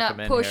trying to kind work of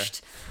them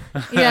pushed,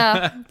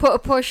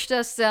 pushed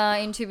us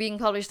into being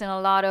published in a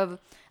lot of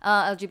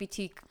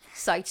LGBT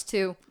sites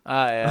too.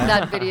 Yeah.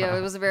 That video,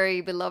 it was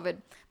very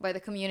beloved by the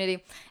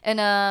community,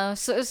 and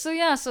so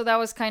that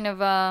was kind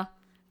of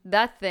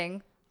that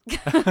thing.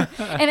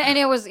 and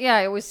it was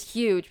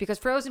huge because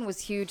Frozen was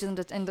huge at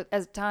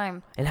the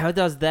time. And how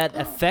does that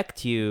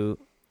affect you?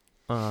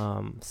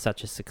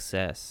 Such a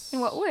success. In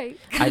what way?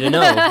 I don't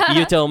know.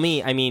 You tell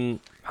me. I mean,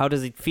 how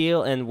does it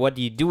feel, and what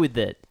do you do with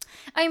it?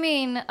 I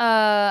mean,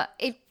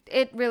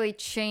 it really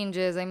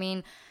changes. I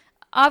mean,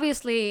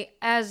 obviously,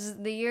 as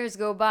the years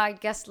go by,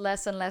 it gets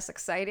less and less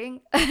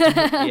exciting.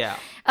 Yeah.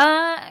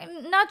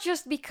 Not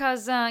just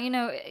because,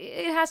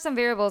 it has some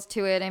variables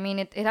to it. I mean,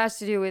 it has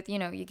to do with,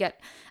 you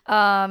get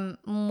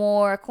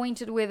more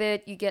acquainted with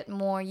it, you get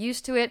more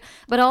used to it.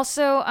 But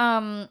also,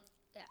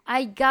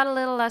 I got a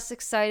little less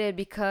excited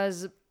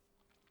because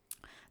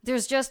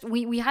there's just,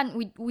 we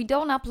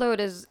don't upload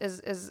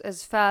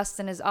as fast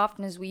and as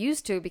often as we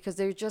used to because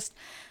there's just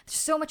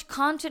so much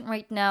content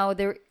right now.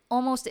 There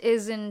almost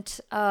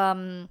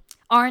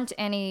aren't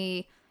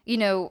any,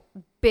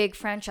 big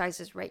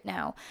franchises right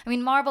now. I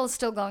mean, Marvel is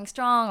still going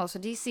strong, also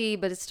DC,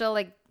 but it's still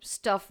like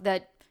stuff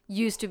that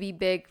used to be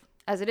big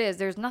as it is.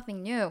 There's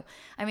nothing new.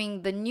 I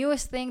mean, the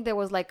newest thing that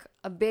was like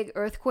a big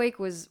earthquake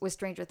was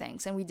Stranger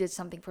Things, and we did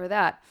something for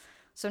that.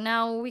 So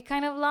now we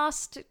kind of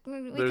lost.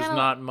 There's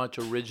not much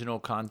original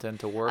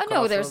content to work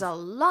no, off there's of. a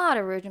lot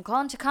of original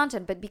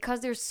content, but because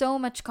there's so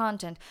much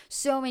content,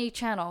 so many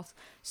channels,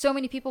 so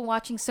many people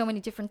watching so many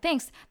different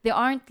things, there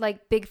aren't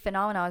like big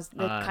phenomena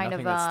that kind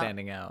of that's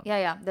standing out.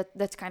 Yeah,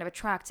 that's kind of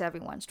attracts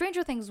everyone.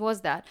 Stranger Things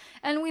was that,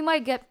 and we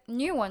might get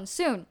new ones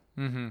soon.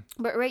 Mm-hmm.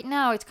 But right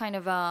now, it's kind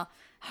of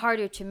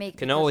harder to make.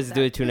 Can always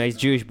do it to Nice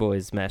Jewish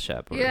Boys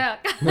mashup. Or... Yeah.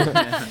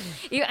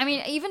 I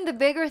mean, even the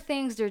bigger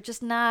things, they're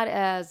just not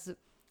as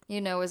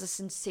as a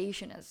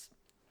sensation as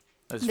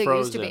they Frozen,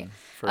 used to be.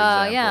 for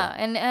example. Yeah,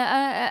 and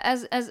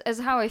as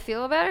how I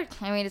feel about it,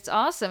 I mean, it's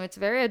awesome. It's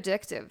very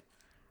addictive.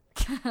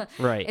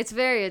 Right. It's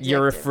very addictive.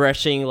 You're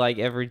refreshing like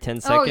every 10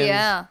 seconds. Oh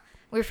yeah,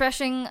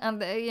 refreshing.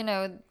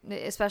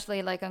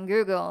 Especially like on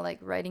Google, like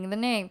writing the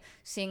name,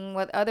 seeing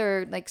what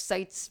other like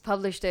sites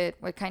published it,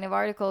 what kind of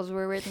articles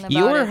were written about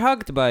You were it.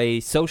 hugged by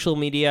social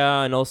media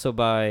and also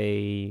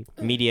by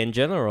media in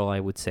general, I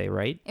would say,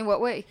 right? In what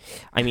way?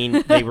 I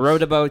mean, they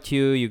wrote about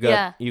you. You got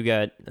Yeah. you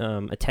got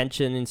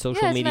attention in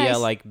social it's media, nice.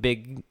 like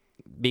big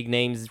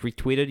names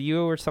retweeted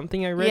you or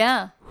something. I read.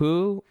 Yeah.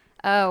 Who?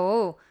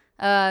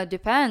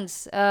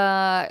 Depends.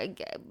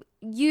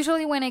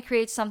 Usually when I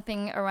create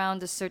something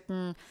around a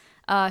certain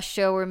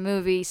show or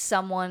movie,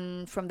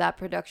 someone from that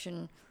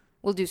production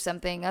will do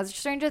something. As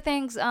Stranger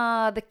Things,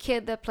 the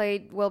kid that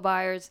played Will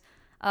Byers,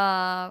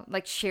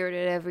 shared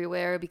it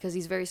everywhere because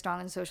he's very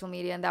strong in social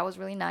media, and that was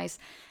really nice.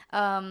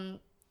 In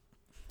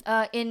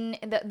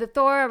the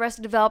Thor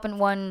Arrested Development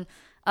one,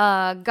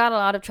 got a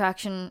lot of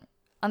traction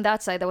on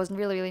that side. That was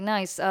really, really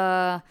nice.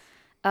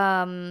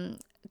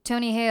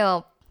 Tony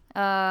Hale.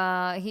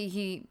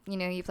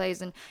 He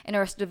plays in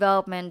Arrested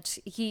Development.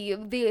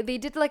 They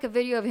did like a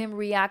video of him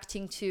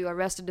reacting to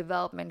Arrested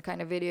Development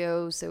kind of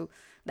video, so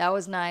that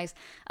was nice.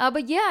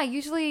 But yeah,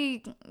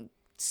 usually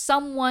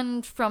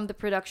someone from the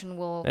production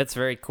will. That's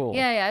very cool.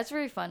 Yeah, it's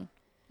very fun.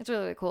 It's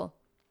really, really cool.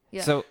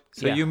 Yeah. So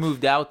yeah. you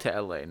moved out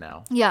to LA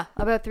now. Yeah,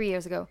 about 3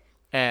 years ago.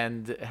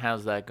 And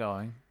how's that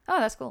going? Oh,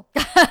 that's cool.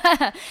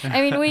 I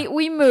mean,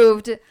 we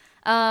moved.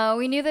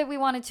 We knew that we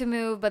wanted to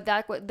move, but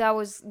that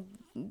was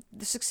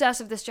the success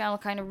of this channel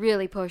kind of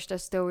really pushed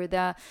us towards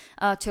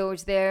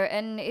there,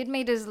 and it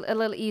made us a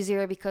little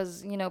easier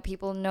because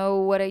people know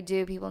what I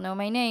do, people know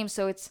my name,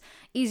 so it's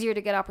easier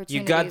to get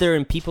opportunities. You got there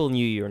and people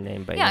knew your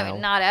name by now. I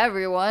mean, not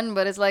everyone,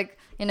 but it's like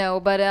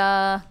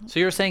but So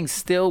you're saying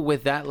still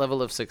with that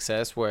level of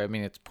success, where I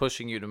mean it's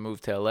pushing you to move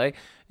to LA,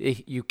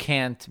 you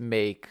can't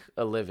make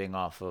a living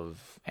off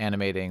of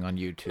animating on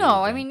YouTube.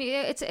 No, I mean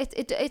it's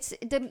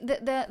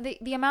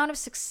the amount of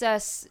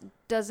success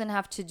doesn't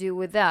have to do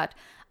with that.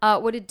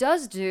 What it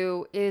does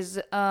do is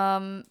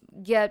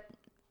get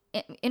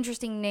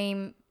interesting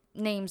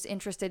names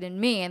interested in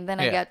me, and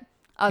then I get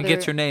other. It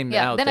gets your name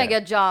out then there. I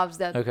get jobs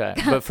that. Okay,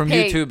 but from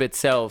pay. YouTube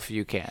itself,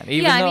 you can.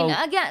 Even Yeah, though, I mean,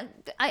 again,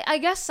 I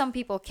guess some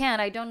people can.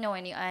 I don't know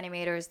any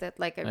animators that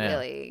like are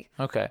really.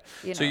 Okay,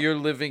 you so know. you're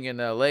living in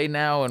LA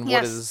now, and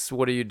Yes.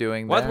 what are you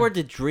doing there? What were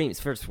the dreams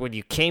first when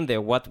you came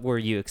there? What were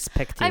you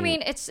expecting? I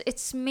mean,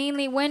 it's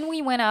mainly when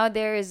we went out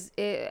there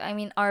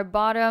our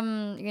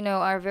bottom,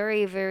 our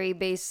very, very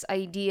base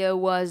idea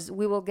was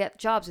we will get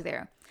jobs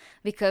there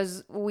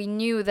because we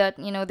knew that,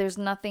 there's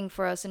nothing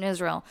for us in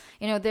Israel.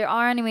 There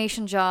are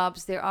animation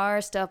jobs, there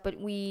are stuff, but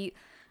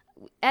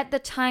at the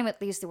time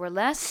at least, there were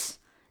less.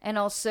 And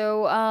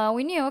also,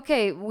 we knew,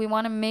 okay, we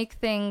want to make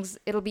things,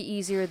 it'll be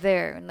easier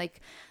there. And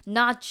like,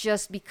 not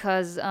just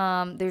because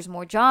there's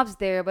more jobs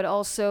there, but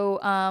also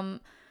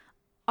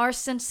our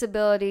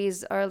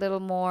sensibilities are a little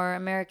more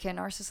American.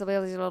 Our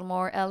sensibilities are a little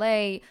more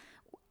LA.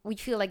 We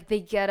feel like they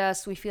get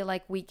us. We feel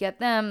like we get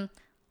them.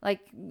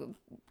 Like,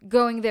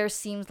 going there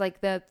seems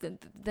like the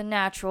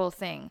natural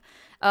thing.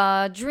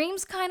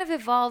 Dreams kind of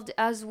evolved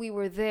as we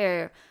were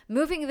there.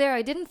 Moving there,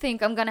 I didn't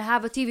think I'm going to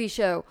have a TV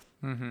show.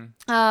 Mm-hmm.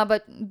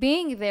 But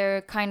being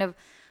there kind of,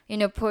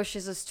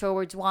 pushes us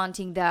towards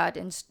wanting that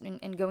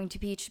and going to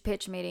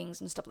pitch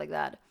meetings and stuff like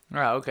that.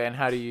 Oh, okay. And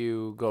how do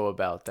you go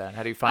about that?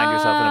 How do you find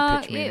yourself in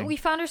a pitch meeting? We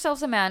found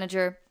ourselves a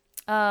manager,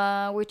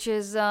 which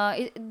is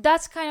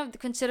that's kind of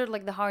considered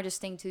like the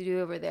hardest thing to do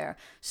over there.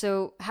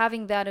 So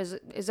having that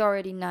is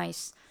already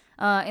nice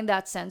in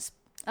that sense.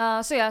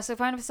 So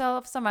find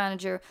ourselves a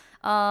manager,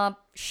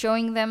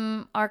 showing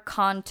them our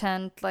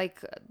content,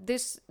 like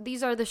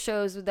these are the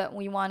shows that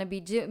we want to be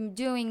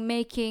doing,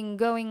 making,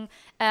 going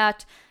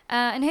at,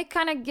 and he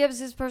kind of gives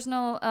his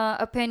professional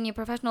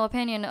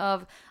opinion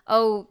of,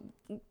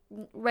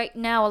 right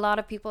now a lot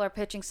of people are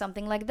pitching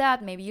something like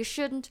that, maybe you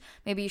shouldn't,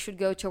 maybe you should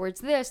go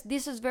towards this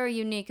is very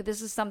unique,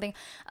 this is something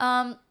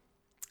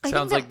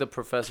Sounds like the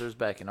professors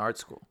back in art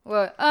school.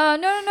 Well,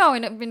 no,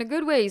 in a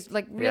good ways,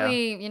 like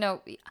really,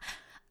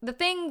 the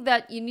thing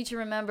that you need to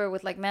remember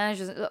with like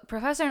managers,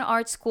 professor in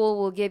art school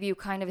will give you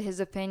kind of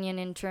his opinion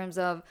in terms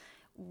of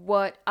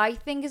what I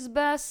think is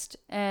best,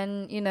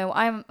 and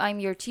I'm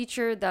your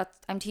teacher that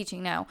I'm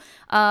teaching now.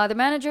 The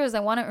manager is,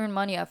 I want to earn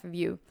money off of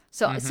you,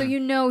 so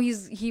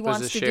he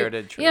wants to do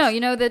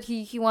that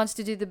he wants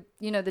to do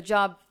the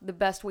job the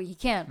best way he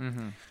can.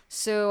 Mm-hmm.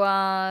 So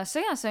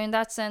in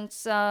that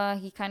sense,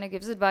 he kind of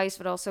gives advice,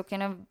 but also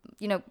kind of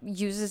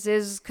uses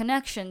his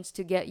connections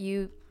to get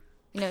you.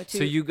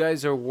 So you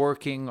guys are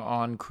working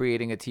on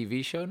creating a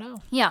TV show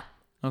now? Yeah.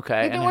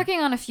 Okay. We've been working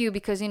on a few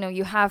because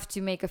you have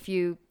to make a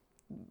few.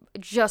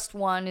 Just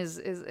one is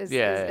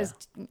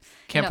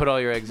can't put all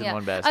your eggs in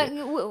one basket.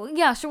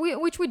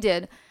 Which we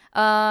did.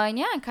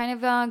 And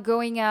kind of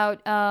going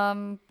out.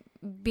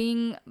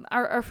 Being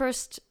our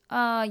first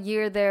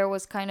year there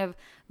was kind of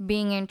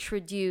being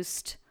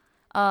introduced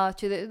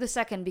to the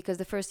second, because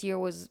the first year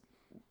was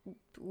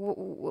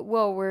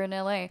we're in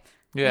LA.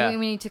 Yeah. We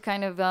need to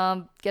kind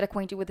of get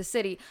acquainted with the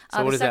city.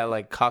 So what is that,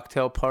 like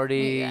cocktail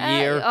party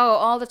year?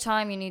 All the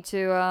time you need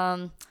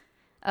to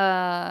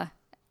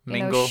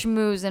mingle,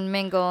 schmooze and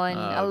mingle and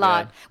a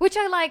lot, which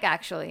I like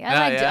actually.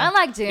 I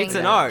like doing. It's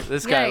an art.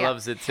 This guy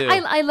loves it too.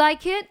 I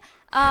like it,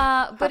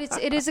 but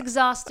it is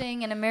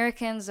exhausting, and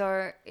Americans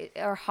are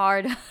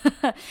hard.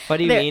 What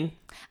do you mean?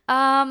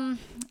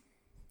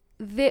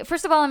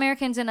 First of all,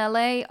 Americans in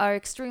LA are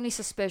extremely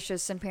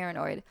suspicious and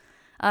paranoid,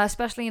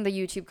 especially in the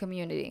YouTube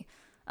community.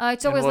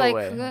 It's always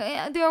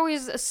they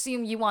always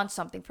assume you want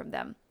something from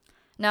them.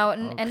 Now,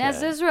 and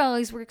as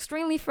Israelis, we're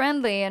extremely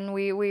friendly, and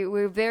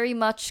we're very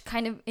much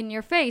kind of in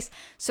your face.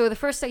 So the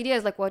first idea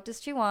is like, what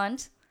does she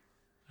want?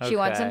 She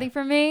wants something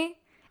from me,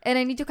 and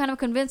I need to kind of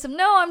convince them.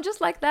 No, I'm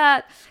just like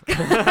that.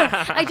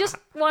 I just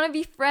want to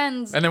be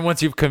friends. And then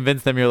once you've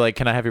convinced them, you're like,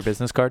 can I have your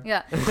business card?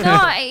 Yeah.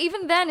 No,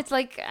 even then, it's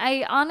like,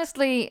 I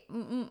honestly,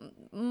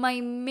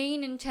 my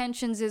main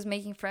intentions is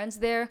making friends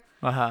there,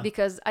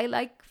 because I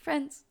like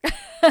friends.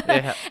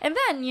 Yeah. And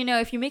then,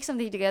 if you make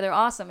something together,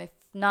 awesome. If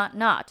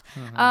not.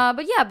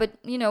 But yeah, but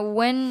you know,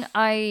 when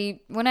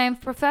I'm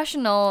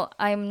professional,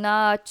 I'm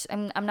not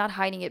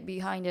hiding it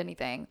behind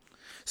anything.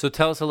 So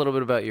tell us a little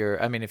bit about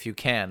if you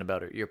can,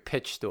 about your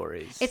pitch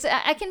stories.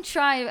 I can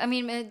try. I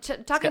mean,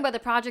 talking about the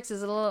projects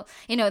is a little,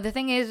 you know, the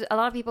thing is, a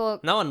lot of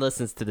people. No one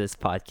listens to this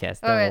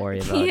podcast. Don't worry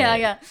about it.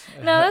 Yeah.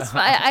 No, that's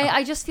fine.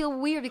 I just feel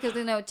weird because,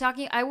 you know,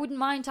 I wouldn't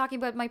mind talking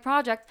about my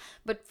project,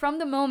 but from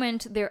the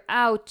moment they're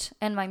out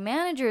and my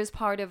manager is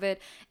part of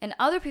it and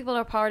other people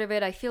are part of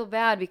it, I feel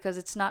bad because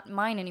it's not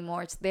mine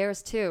anymore. It's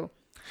theirs too.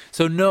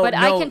 So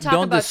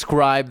don't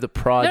describe the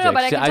project. No,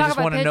 but I can talk just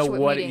about want to know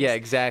what. meetings. Yeah,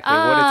 exactly.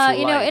 What it's like.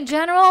 You know, in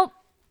general,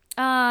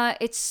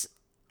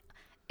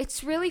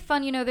 it's really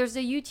fun. You know, there's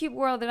the YouTube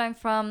world that I'm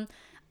from,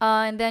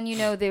 and then you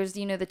know there's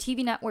the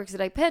TV networks that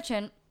I pitch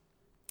in,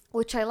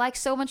 which I like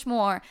so much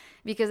more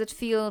because it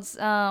feels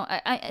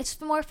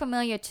it's more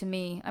familiar to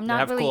me. I'm not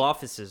have really cool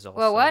offices also.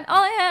 Well, what?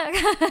 Oh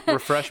yeah,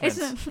 Refreshments.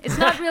 It's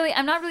not really.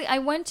 I'm not really. I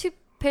went to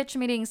pitch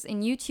meetings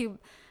in YouTube.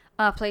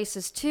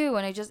 Places too,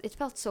 and it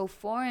felt so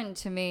foreign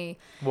to me.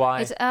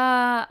 Why?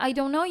 I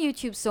don't know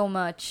YouTube so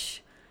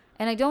much,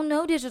 and I don't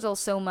know digital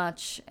so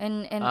much,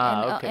 and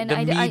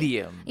the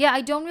medium.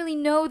 I don't really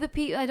know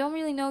I don't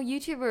really know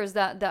YouTubers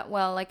that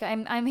well. Like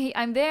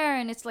I'm there,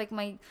 and it's like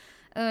my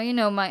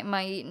my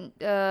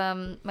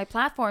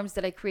platforms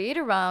that I create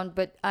around,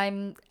 but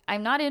I'm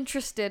not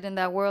interested in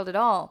that world at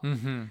all.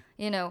 Mm-hmm.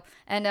 You know,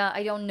 and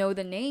I don't know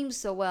the names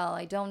so well.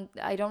 I don't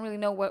really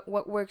know what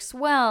works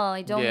well.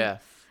 I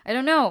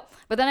don't know.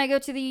 But then I go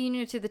to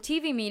the to the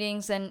TV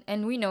meetings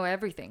and we know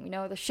everything. We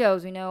know the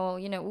shows. We know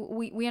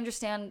we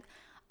understand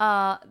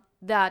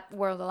that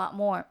world a lot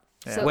more.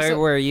 Yeah. So, Where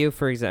were you,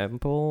 for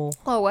example?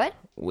 Oh, what?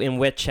 In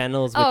what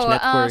channels? Which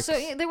networks?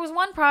 So there was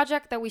one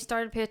project that we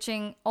started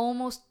pitching.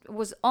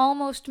 Was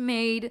almost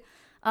made.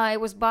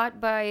 It was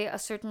bought by a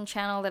certain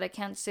channel that I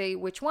can't say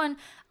which one,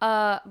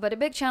 but a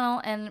big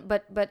channel, and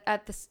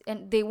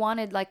they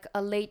wanted like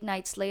a late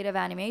night slate of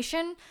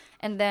animation,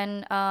 and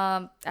then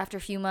after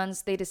a few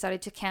months they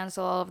decided to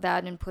cancel all of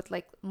that and put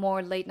like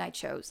more late night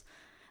shows,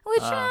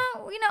 which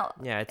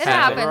yeah, it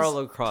happens. A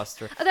roller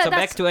coaster. So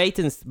back to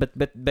Aiton's,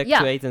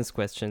 to Aiton's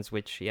questions,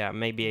 which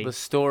maybe the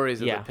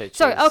stories of the pitches.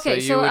 Sorry, okay,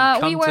 so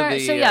we were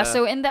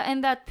so in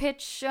that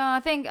pitch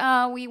thing,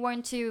 we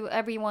went to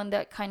everyone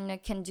that kind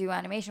of can do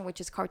animation,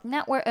 which is Cartoon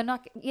Network,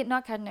 not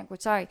Cartoon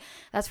Network. Sorry,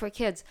 that's for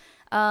kids.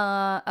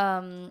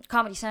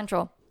 Comedy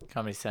Central.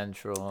 Comedy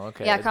Central,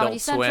 okay. Yeah, Comedy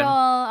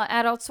Central,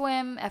 Adult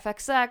Swim,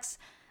 FXX.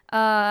 Who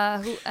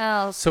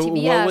else? So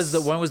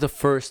TBS. when was the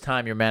first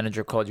time your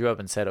manager called you up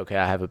and said, "Okay,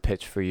 I have a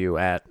pitch for you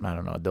at, I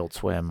don't know, Adult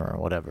Swim or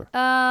whatever"?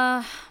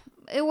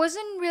 It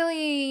wasn't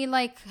really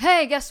like,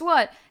 "Hey, guess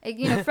what?"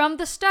 From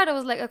the start, I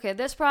was like, "Okay,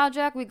 this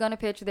project we're gonna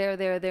pitch there,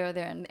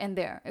 and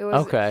there." It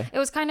was okay. It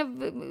was kind of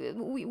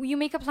you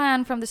make a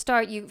plan from the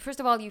start. First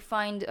of all you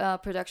find a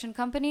production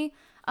company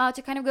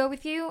to kind of go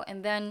with you,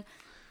 and then.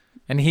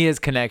 And he has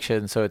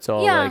connections, so it's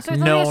all known from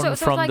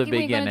like, the we're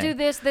beginning. We're gonna do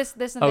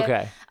this, and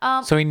okay.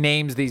 that. So he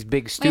names these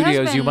big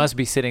studios. You must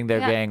be sitting there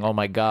going, "Oh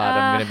my God,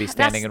 I'm going to be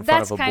standing in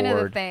front of a board." That's kind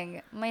of the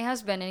thing. My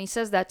husband, and he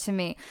says that to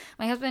me.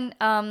 My husband,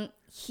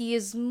 he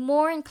is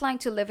more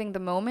inclined to living the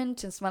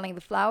moment and smelling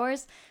the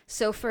flowers.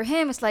 So for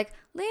him, it's like,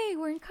 "Lee,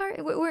 we're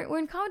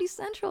in Comedy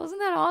Central. Isn't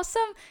that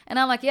awesome?" And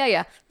I'm like,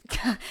 "Yeah."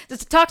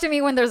 Just talk to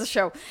me when there's a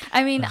show.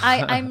 I mean,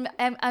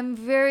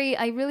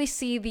 I really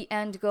see the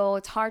end goal.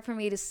 It's hard for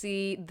me to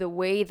see the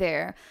way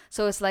there.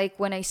 So it's like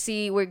when I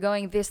see we're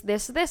going this,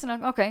 and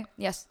I'm okay,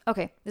 yes,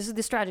 okay, this is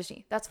the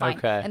strategy. That's fine.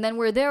 Okay. And then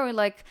we're there. We're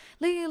like,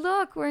 Lee,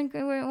 look, we're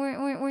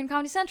in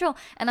Comedy Central,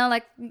 and I'm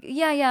like,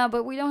 yeah,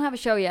 but we don't have a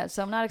show yet,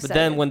 so I'm not excited. But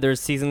then when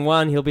there's season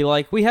 1, he'll be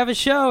like, "We have a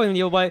show," and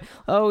you'll be like,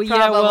 "Oh yeah,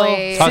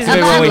 Probably. well." Talk to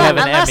me when we have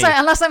an Emmy.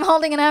 Unless I'm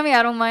holding an Emmy,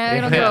 I don't mind.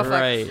 I don't give a fuck.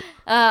 Right.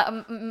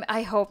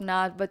 I hope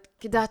not, but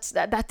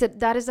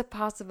that is a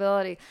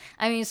possibility.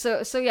 I mean,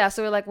 so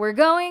we're like, we're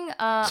going.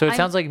 So it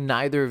sounds like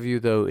neither of you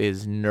though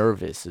is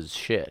nervous as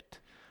shit.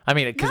 I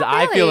mean, because Not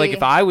I feel like really.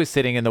 if I was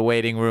sitting in the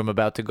waiting room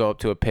about to go up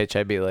to a pitch,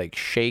 I'd be like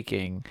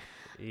shaking.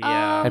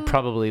 Yeah. I'd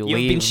probably leave.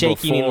 You've been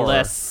shaking before. in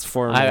less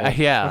formal.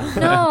 Yeah.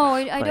 No,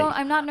 I don't.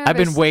 I'm not nervous. I've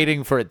been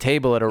waiting for a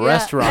table at a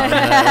restaurant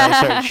and then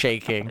I start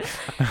shaking.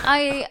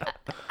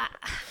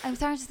 I'm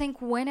starting to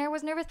think when I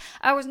was nervous.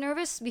 I was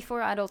nervous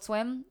before Adult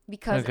Swim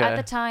because Okay. at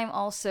the time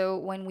also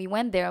when we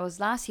went there, it was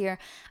last year,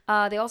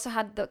 they also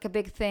had a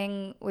big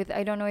thing with,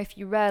 I don't know if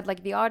you read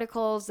like the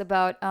articles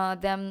about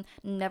them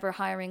never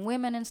hiring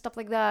women and stuff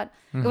like that.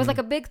 It was like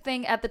a big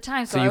thing at the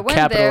time. So I you went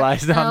there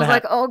capitalized and on I was that.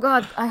 like, oh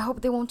God, I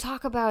hope they won't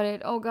talk about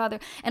it. Oh God.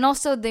 And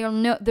also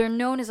they're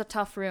known as a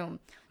tough room.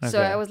 So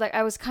Okay.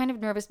 I was kind of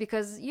nervous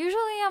because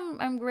usually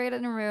I'm great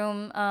in a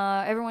room.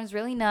 Everyone's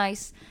really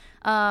nice.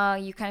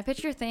 You kind of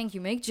pitch your thing,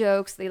 you make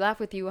jokes, they laugh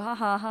with you, ha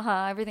ha ha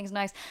ha, everything's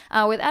nice.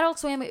 With Adult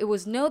Swim, it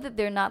was know that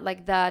they're not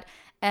like that,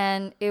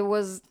 and it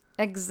was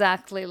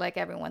exactly like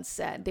everyone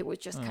said. They were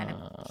just kind of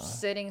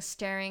sitting,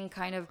 staring,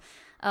 kind of,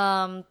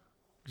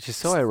 Which is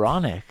so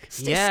ironic.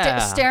 Yeah.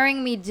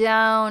 staring me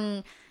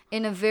down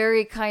in a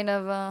very kind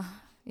of,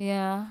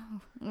 Yeah,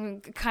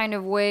 kind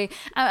of way.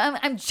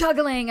 I'm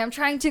juggling. I'm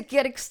trying to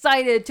get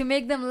excited to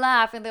make them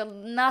laugh, and they're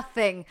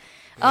nothing.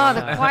 Oh,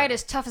 the quiet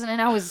is tough,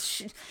 and I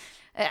was.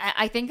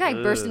 I think I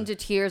burst into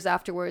tears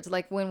afterwards.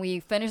 Like when we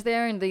finished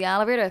there in the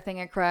elevator, I think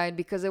I cried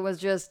because it was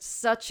just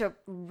such a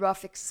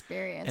rough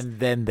experience. And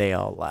then they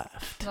all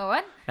laughed. No,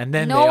 what? And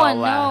then no they all one,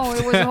 laughed. no,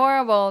 it was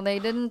horrible. They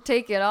didn't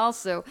take it.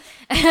 Also,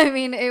 I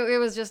mean, it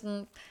was just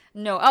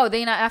no. Oh,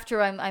 they not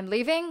after I'm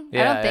leaving. I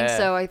Yeah, don't think yeah.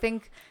 so.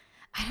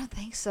 I don't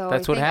think so.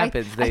 That's what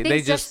happens. I think They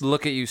it's just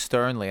look at you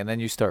sternly, and then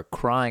you start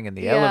crying in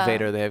the Yeah.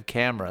 elevator. They have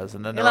cameras,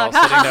 and then they're You're all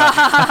like, sitting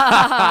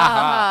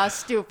there.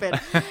 stupid.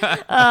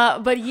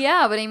 But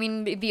I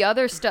mean, the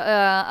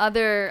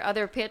other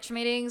other pitch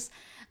meetings.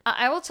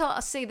 I will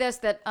say this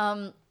that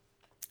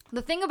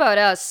the thing about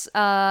us,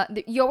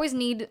 you always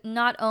need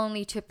not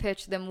only to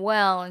pitch them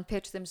well and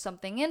pitch them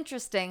something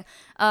interesting.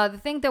 The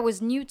thing that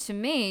was new to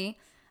me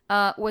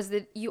was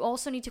that you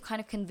also need to kind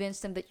of convince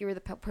them that you're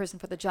the person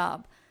for the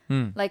job.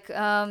 Like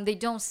they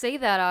don't say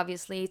that,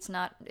 obviously. It's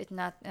not.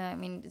 I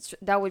mean,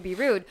 that would be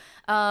rude.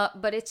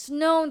 But it's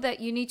known that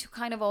you need to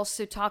kind of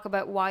also talk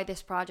about why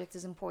this project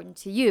is important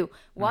to you,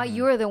 why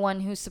you're the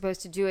one who's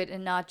supposed to do it,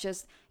 and not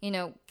just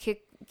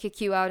kick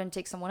you out and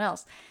take someone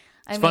else.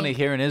 It's funny,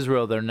 here in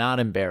Israel, they're not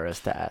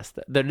embarrassed to ask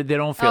that. They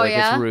don't feel Oh, like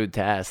yeah? it's rude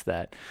to ask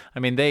that. I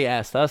mean, they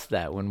asked us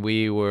that when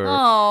we were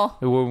Oh.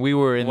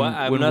 in What?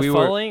 I'm when not we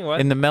following? were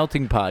What? in the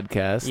Melting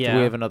podcast. Yeah.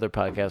 We have another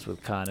podcast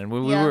with Khan, and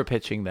when we Yeah. were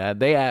pitching that,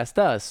 they asked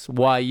us,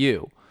 "Why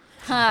you?"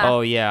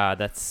 Oh yeah,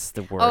 that's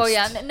the worst. Oh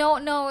yeah,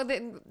 no,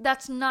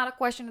 that's not a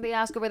question they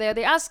ask over there.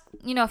 They ask,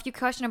 a few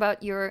questions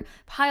about your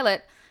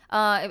pilot,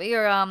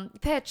 your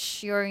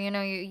pitch,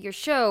 your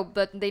show,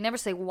 but they never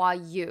say why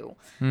you.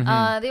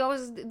 They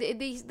always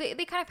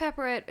they kind of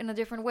pepper it in a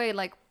different way,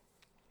 like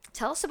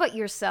tell us about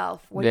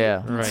yourself. What do you-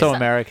 Yeah, Right. so So-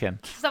 American.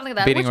 something like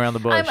that. Beating which around the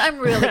bush. I'm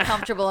really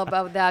comfortable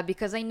about that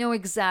because I know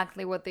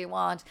exactly what they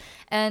want,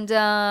 and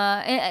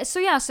so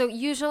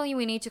usually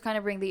we need to kind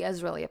of bring the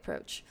Israeli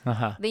approach.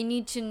 Uh-huh. They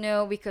need to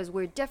know because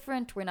we're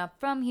different. We're not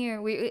from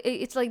here.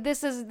 It's like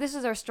this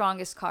is our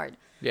strongest card.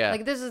 Yeah.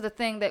 Like this is the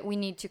thing that we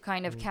need to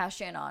kind of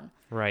cash in on.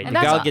 Right, And the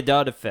that's-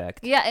 Gal Gadot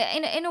effect. Yeah,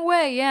 in a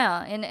way,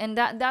 yeah, and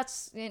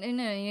that's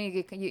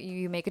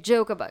you make a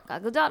joke about Gal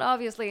Gadot,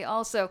 obviously,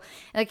 also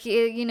like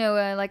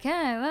like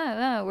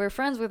hey, we're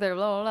friends with her,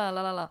 blah blah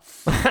blah blah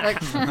blah,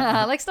 like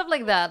like stuff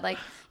like that, like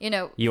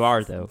You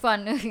are though.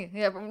 fun,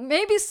 yeah,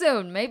 maybe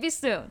soon. No,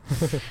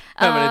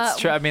 but it's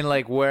true. I mean,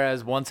 like,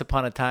 whereas once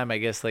upon a time, I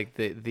guess, like,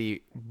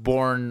 the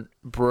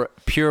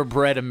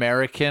purebred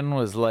American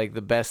was, like,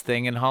 the best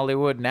thing in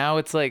Hollywood. Now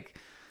it's, like,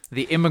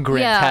 the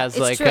immigrant has,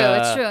 it's like, true.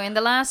 It's true. In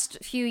the last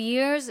few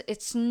years,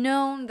 it's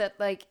known that,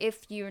 like,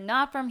 if you're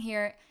not from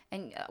here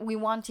and we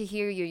want to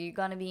hear you, you're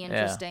gonna be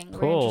interesting. We're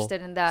Cool.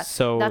 interested in that.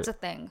 So- that's a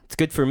thing. It's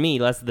good for me,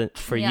 less than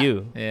for Yeah.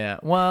 you. Yeah.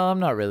 Well, I'm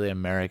not really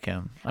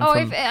American. I'm Oh,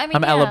 from, I mean,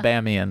 I'm yeah.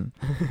 Alabamian.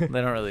 They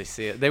don't really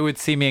see it. They would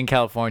see me in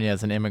California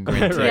as an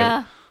immigrant. too.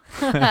 Yeah.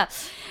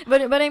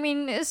 but I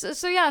mean,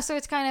 so yeah, so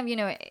it's kind of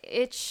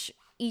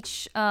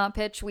each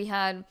pitch we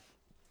had,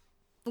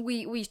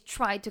 we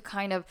tried to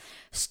kind of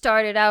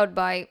start it out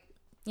by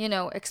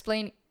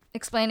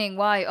explaining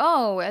why,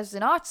 as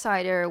an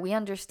outsider we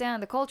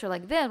understand the culture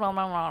like this, blah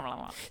blah blah blah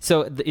blah.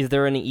 So, is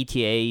there any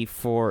ETA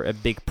for a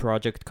big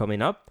project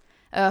coming up?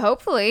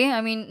 Hopefully.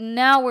 I mean,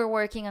 now we're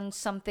working on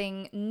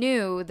something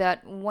new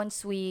that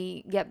once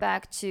we get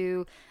back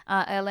to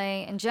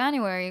LA in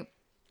January,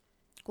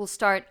 we'll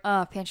start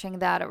pitching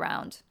that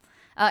around.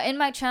 In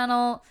my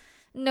channel,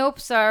 nope,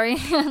 sorry.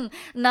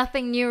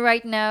 Nothing new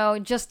right now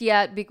just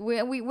yet.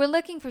 We're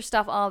looking for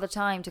stuff all the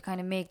time to kind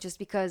of make just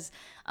because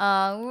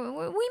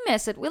we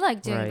miss it. We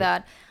like doing Right,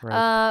 that.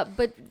 right.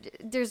 But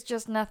there's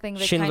just nothing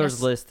that Schindler's kind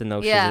of... List and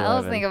Ocean's Yeah, I'll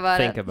 11. think about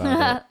Think it.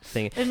 about it.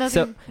 Think. There's So,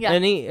 nothing- yeah.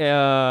 any,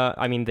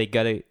 I mean, they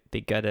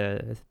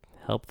gotta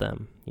help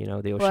them. The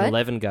Ocean What?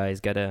 11 guys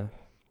gotta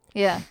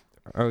Yeah.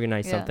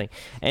 organize Yeah. something.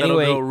 That'll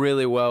Anyway, go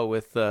really well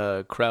with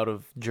the crowd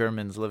of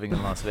Germans living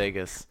in Las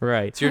Vegas.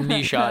 right. It's your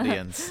niche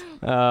audience.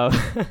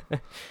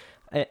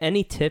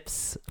 Any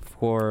tips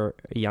for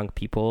young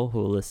people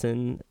who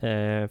listen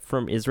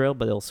from Israel,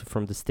 but also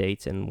from the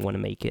States and want to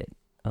make it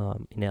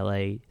in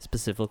LA,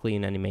 specifically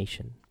in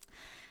animation?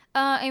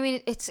 I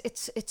mean, it's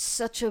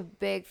such a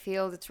big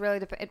field. It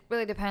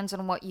really depends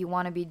on what you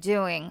want to be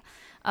doing.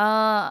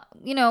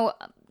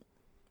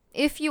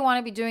 If you want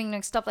to be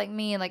doing stuff like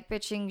me, like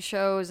pitching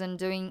shows and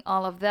doing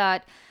all of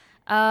that,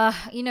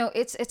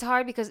 it's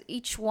hard because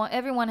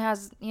everyone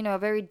has a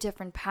very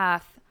different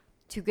path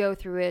to go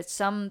through it.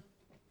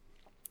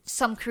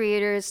 Some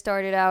creators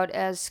started out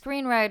as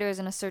screenwriters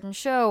in a certain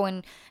show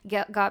and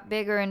got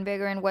bigger and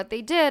bigger in what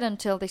they did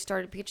until they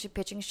started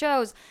pitching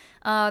shows.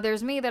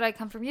 There's me that I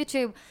come from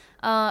YouTube.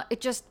 It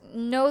just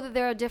know that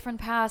there are different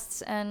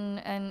paths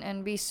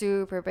and be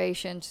super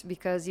patient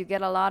because you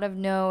get a lot of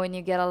no and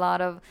you get a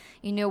lot of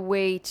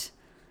wait.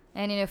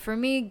 And for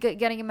me,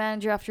 getting a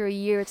manager after a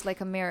year, it's like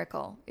a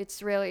miracle.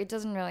 It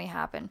doesn't really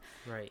happen.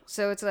 Right.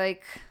 So it's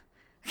like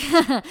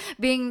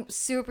being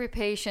super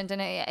patient,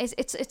 and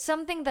it's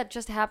something that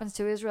just happens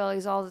to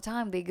Israelis all the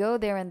time. They go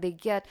there and they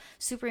get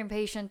super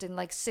impatient, and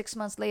like 6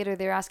 months later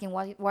they're asking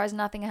why is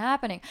nothing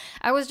happening.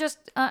 I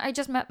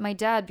just met my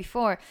dad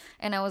before,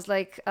 and I was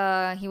like,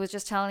 he was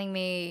just telling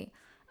me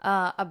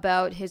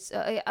about his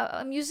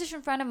a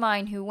musician friend of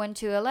mine who went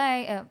to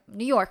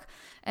New York,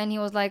 and he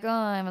was like, oh,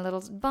 I'm a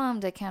little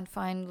bummed I can't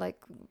find like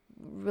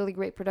really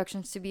great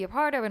productions to be a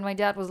part of. And my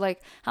dad was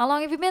like, how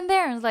long have you been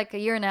there? And it's like a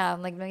year now.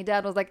 And like my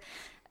dad was like,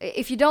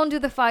 if you don't do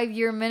the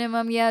 5-year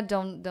minimum yet,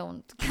 don't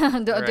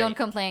don't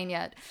complain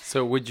yet.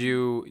 So would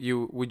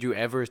you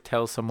ever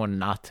tell someone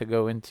not to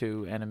go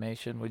into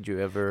animation? Would you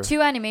ever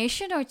to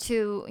animation or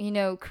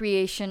to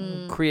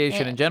creation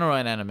in general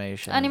and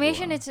animation?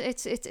 Animation, as well?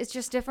 it's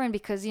just different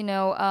because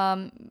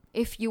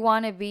if you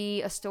want to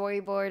be a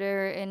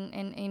storyboarder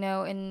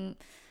in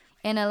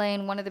LA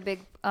in one of the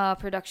big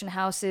production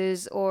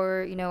houses,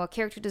 or a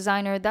character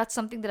designer, that's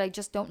something that I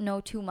just don't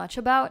know too much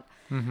about.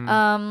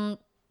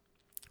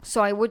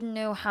 So I wouldn't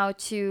know how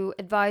to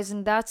advise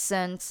in that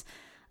sense.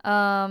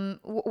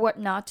 What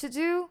not to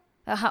do?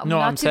 No,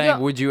 I'm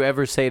saying, would you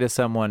ever say to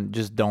someone,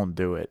 just don't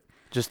do it?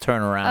 Just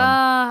turn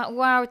around.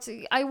 Wow,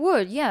 I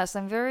would. Yes,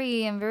 I'm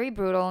very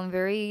brutal and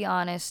very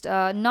honest.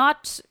 I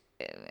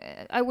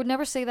would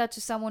never say that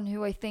to someone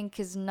who I think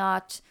is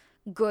not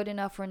good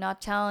enough or not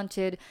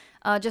talented,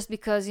 just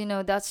because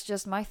that's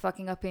just my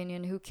fucking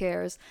opinion. Who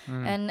cares?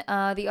 And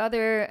the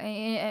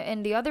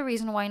other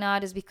reason why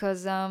not is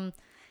because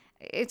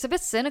it's a bit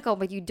cynical,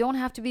 but you don't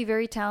have to be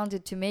very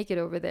talented to make it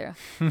over there.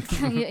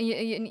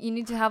 you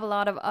need to have a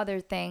lot of other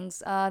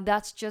things.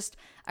 That's just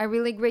a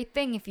really great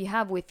thing if you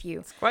have with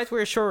you. It's quite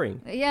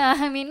reassuring. Yeah,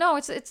 I mean, no,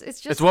 it's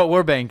just it's what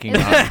we're banking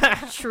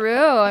on.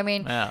 True. I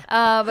mean, but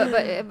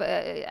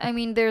I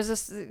mean, there's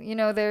this.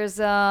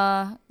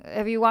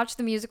 Have you watched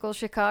the musical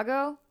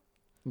Chicago?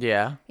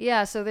 Yeah.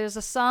 Yeah. So there's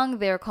a song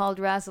there called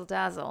Razzle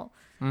Dazzle.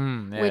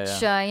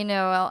 Which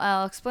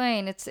I'll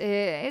explain.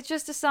 It's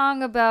just a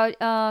song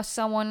about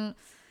someone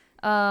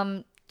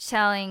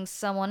telling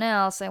someone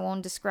else. I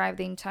won't describe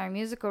the entire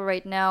musical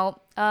right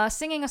now.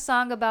 Singing a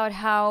song about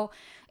how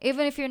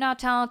even if you're not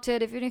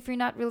talented, even if you're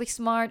not really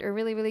smart or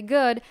really really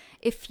good,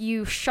 if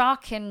you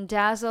shock and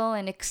dazzle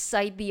and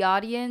excite the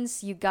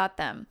audience, you got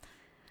them.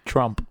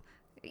 Trump.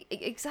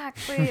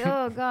 Exactly.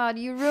 Oh God,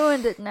 you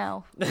ruined it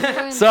now.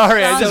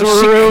 Sorry, I just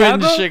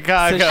ruined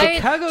Chicago. So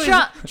Chicago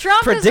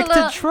Trump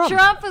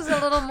is a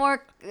little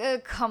more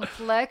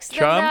complex.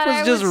 Trump than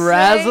that, was just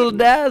razzle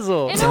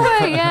dazzle. In a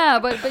way, yeah,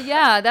 but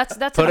yeah, that's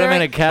put him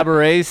in a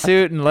cabaret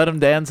suit and let him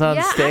dance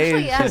on stage.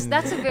 Actually, yes,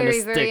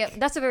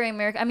 that's a very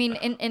American. I mean,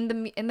 in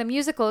the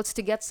musical, it's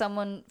to get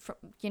someone from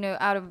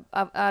out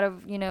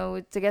of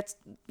to get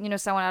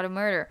someone out of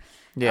murder.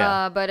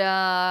 Yeah, but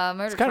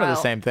murder. It's kind of the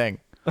same thing.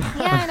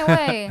 Yeah, in a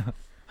way.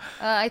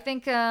 I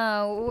think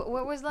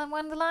what was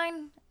one of the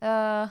line?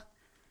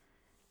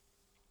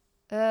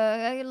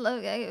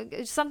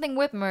 Something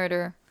with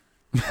murder.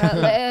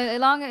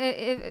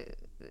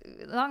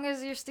 Long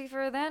as you're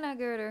stiffer than a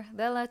girder,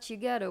 they'll let you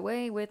get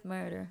away with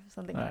murder.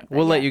 Something like that.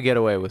 We'll let you get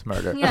away with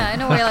murder. Yeah,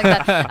 in a way like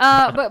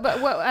that. But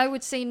what I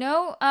would say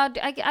no.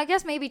 I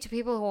guess maybe to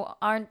people who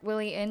aren't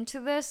really into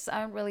this,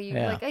 aren't really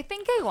like. I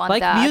think I want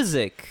like that. Like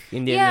music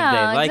in the end of the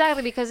day. Yeah,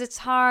 exactly, because it's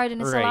hard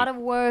and it's a lot of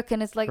work,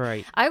 and it's like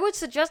I would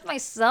suggest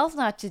myself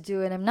not to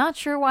do it. I'm not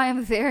sure why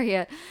I'm there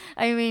yet.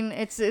 I mean,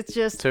 it's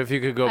just. So if you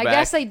could go back, I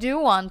guess I do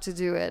want to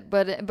do it,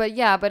 but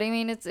I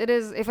mean, it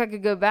is. If I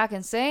could go back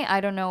and say,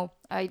 I don't know.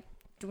 I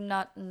do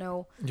not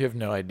know. You have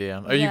no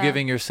idea. Are you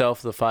giving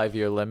yourself the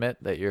 5-year limit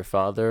that your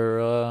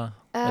father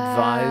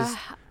advised?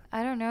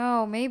 I don't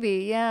know.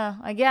 Maybe. Yeah.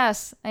 I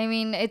guess. I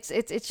mean, it's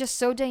just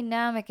so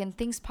dynamic, and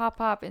things pop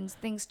up and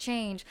things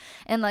change,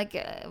 and like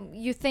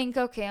you think,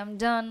 okay, I'm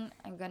done.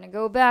 I'm gonna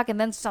go back, and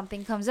then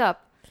something comes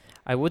up.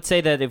 I would say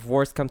that if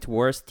worst come to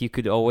worst, you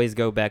could always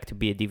go back to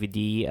be a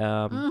DVD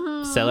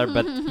seller,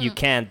 but you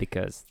can't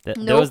because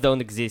those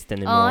don't exist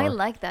anymore. Oh, I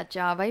like that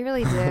job. I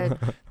really did.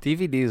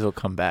 DVDs will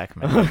come back,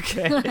 man.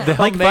 Okay.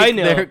 Like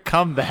vinyl. Their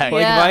comeback.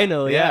 Like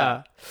vinyl,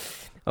 yeah.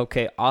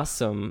 Okay,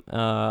 awesome.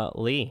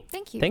 Lee.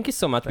 Thank you. Thank you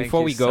so much. Thank Before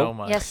you we go, so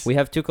much. Yes. we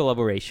have 2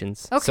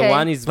 collaborations. Okay. So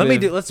one is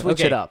let's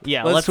switch it up.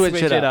 Yeah, let's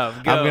switch it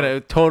up. Go. I'm going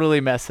to totally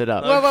mess it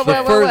up.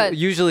 What?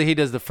 Usually he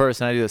does the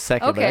first and I do the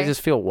second, but I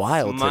just feel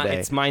wild today.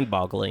 It's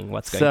mind-boggling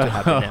what's going to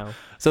happen now.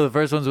 So the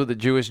first one's with the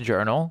Jewish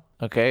Journal,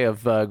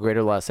 of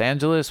Greater Los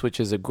Angeles, which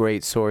is a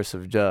great source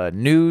of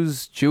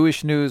news,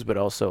 Jewish news, but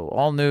also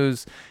all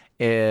news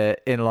in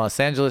Los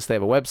Angeles. They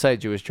have a website,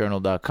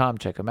 jewishjournal.com.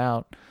 Check them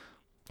out.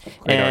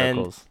 Great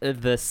articles.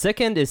 The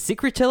second is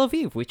Secret Tel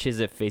Aviv, which is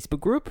a Facebook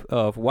group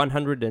of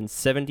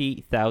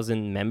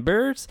 170,000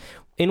 members,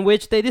 in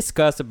which they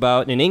discuss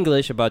in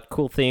English about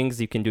cool things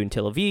you can do in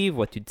Tel Aviv,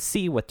 what to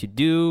see, what to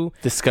do.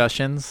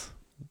 Discussions.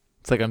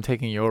 It's like I'm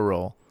taking your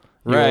role.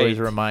 You always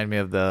remind me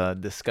of the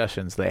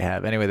discussions they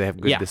have. Anyway, they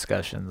have good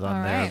discussions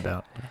on there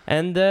about.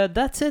 And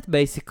that's it,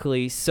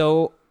 basically.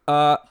 So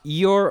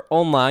you're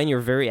online.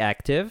 You're very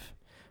active.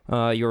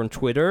 You're on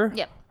Twitter.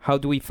 Yep. How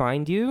do we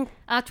find you?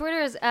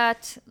 Twitter is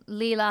at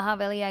Lilahav,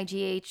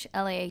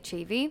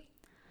 LEIGHLAHAV.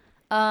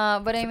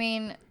 But I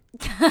mean,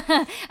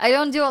 I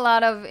don't do a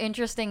lot of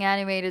interesting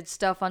animated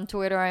stuff on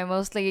Twitter. I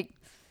mostly,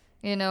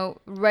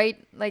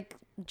 write like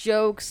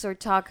jokes or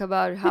talk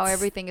about how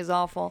everything is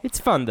awful. It's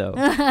fun though.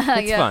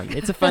 It's Yeah. fun.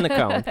 It's a fun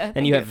account.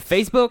 And you have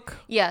Facebook.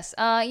 Yes.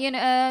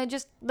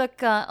 Just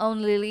look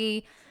on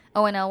Lily,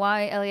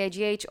 ONLY,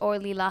 LEIGH, or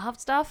Lilahav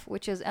stuff,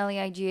 which is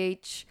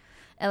LEIGH,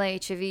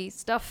 LAHV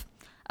stuff.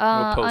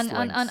 We'll post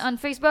on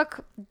links. Facebook,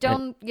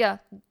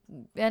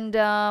 and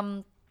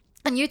on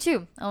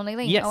YouTube, only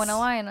link, Yes.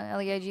 ONLY and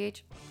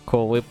LEIGH.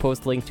 Cool. We'll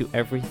post link to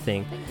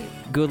everything. Thank you.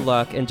 Good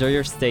luck. Enjoy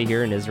your stay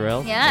here in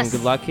Israel. Yes. And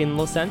good luck in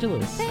Los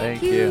Angeles.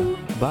 Thank you.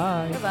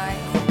 Bye.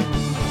 Bye-bye.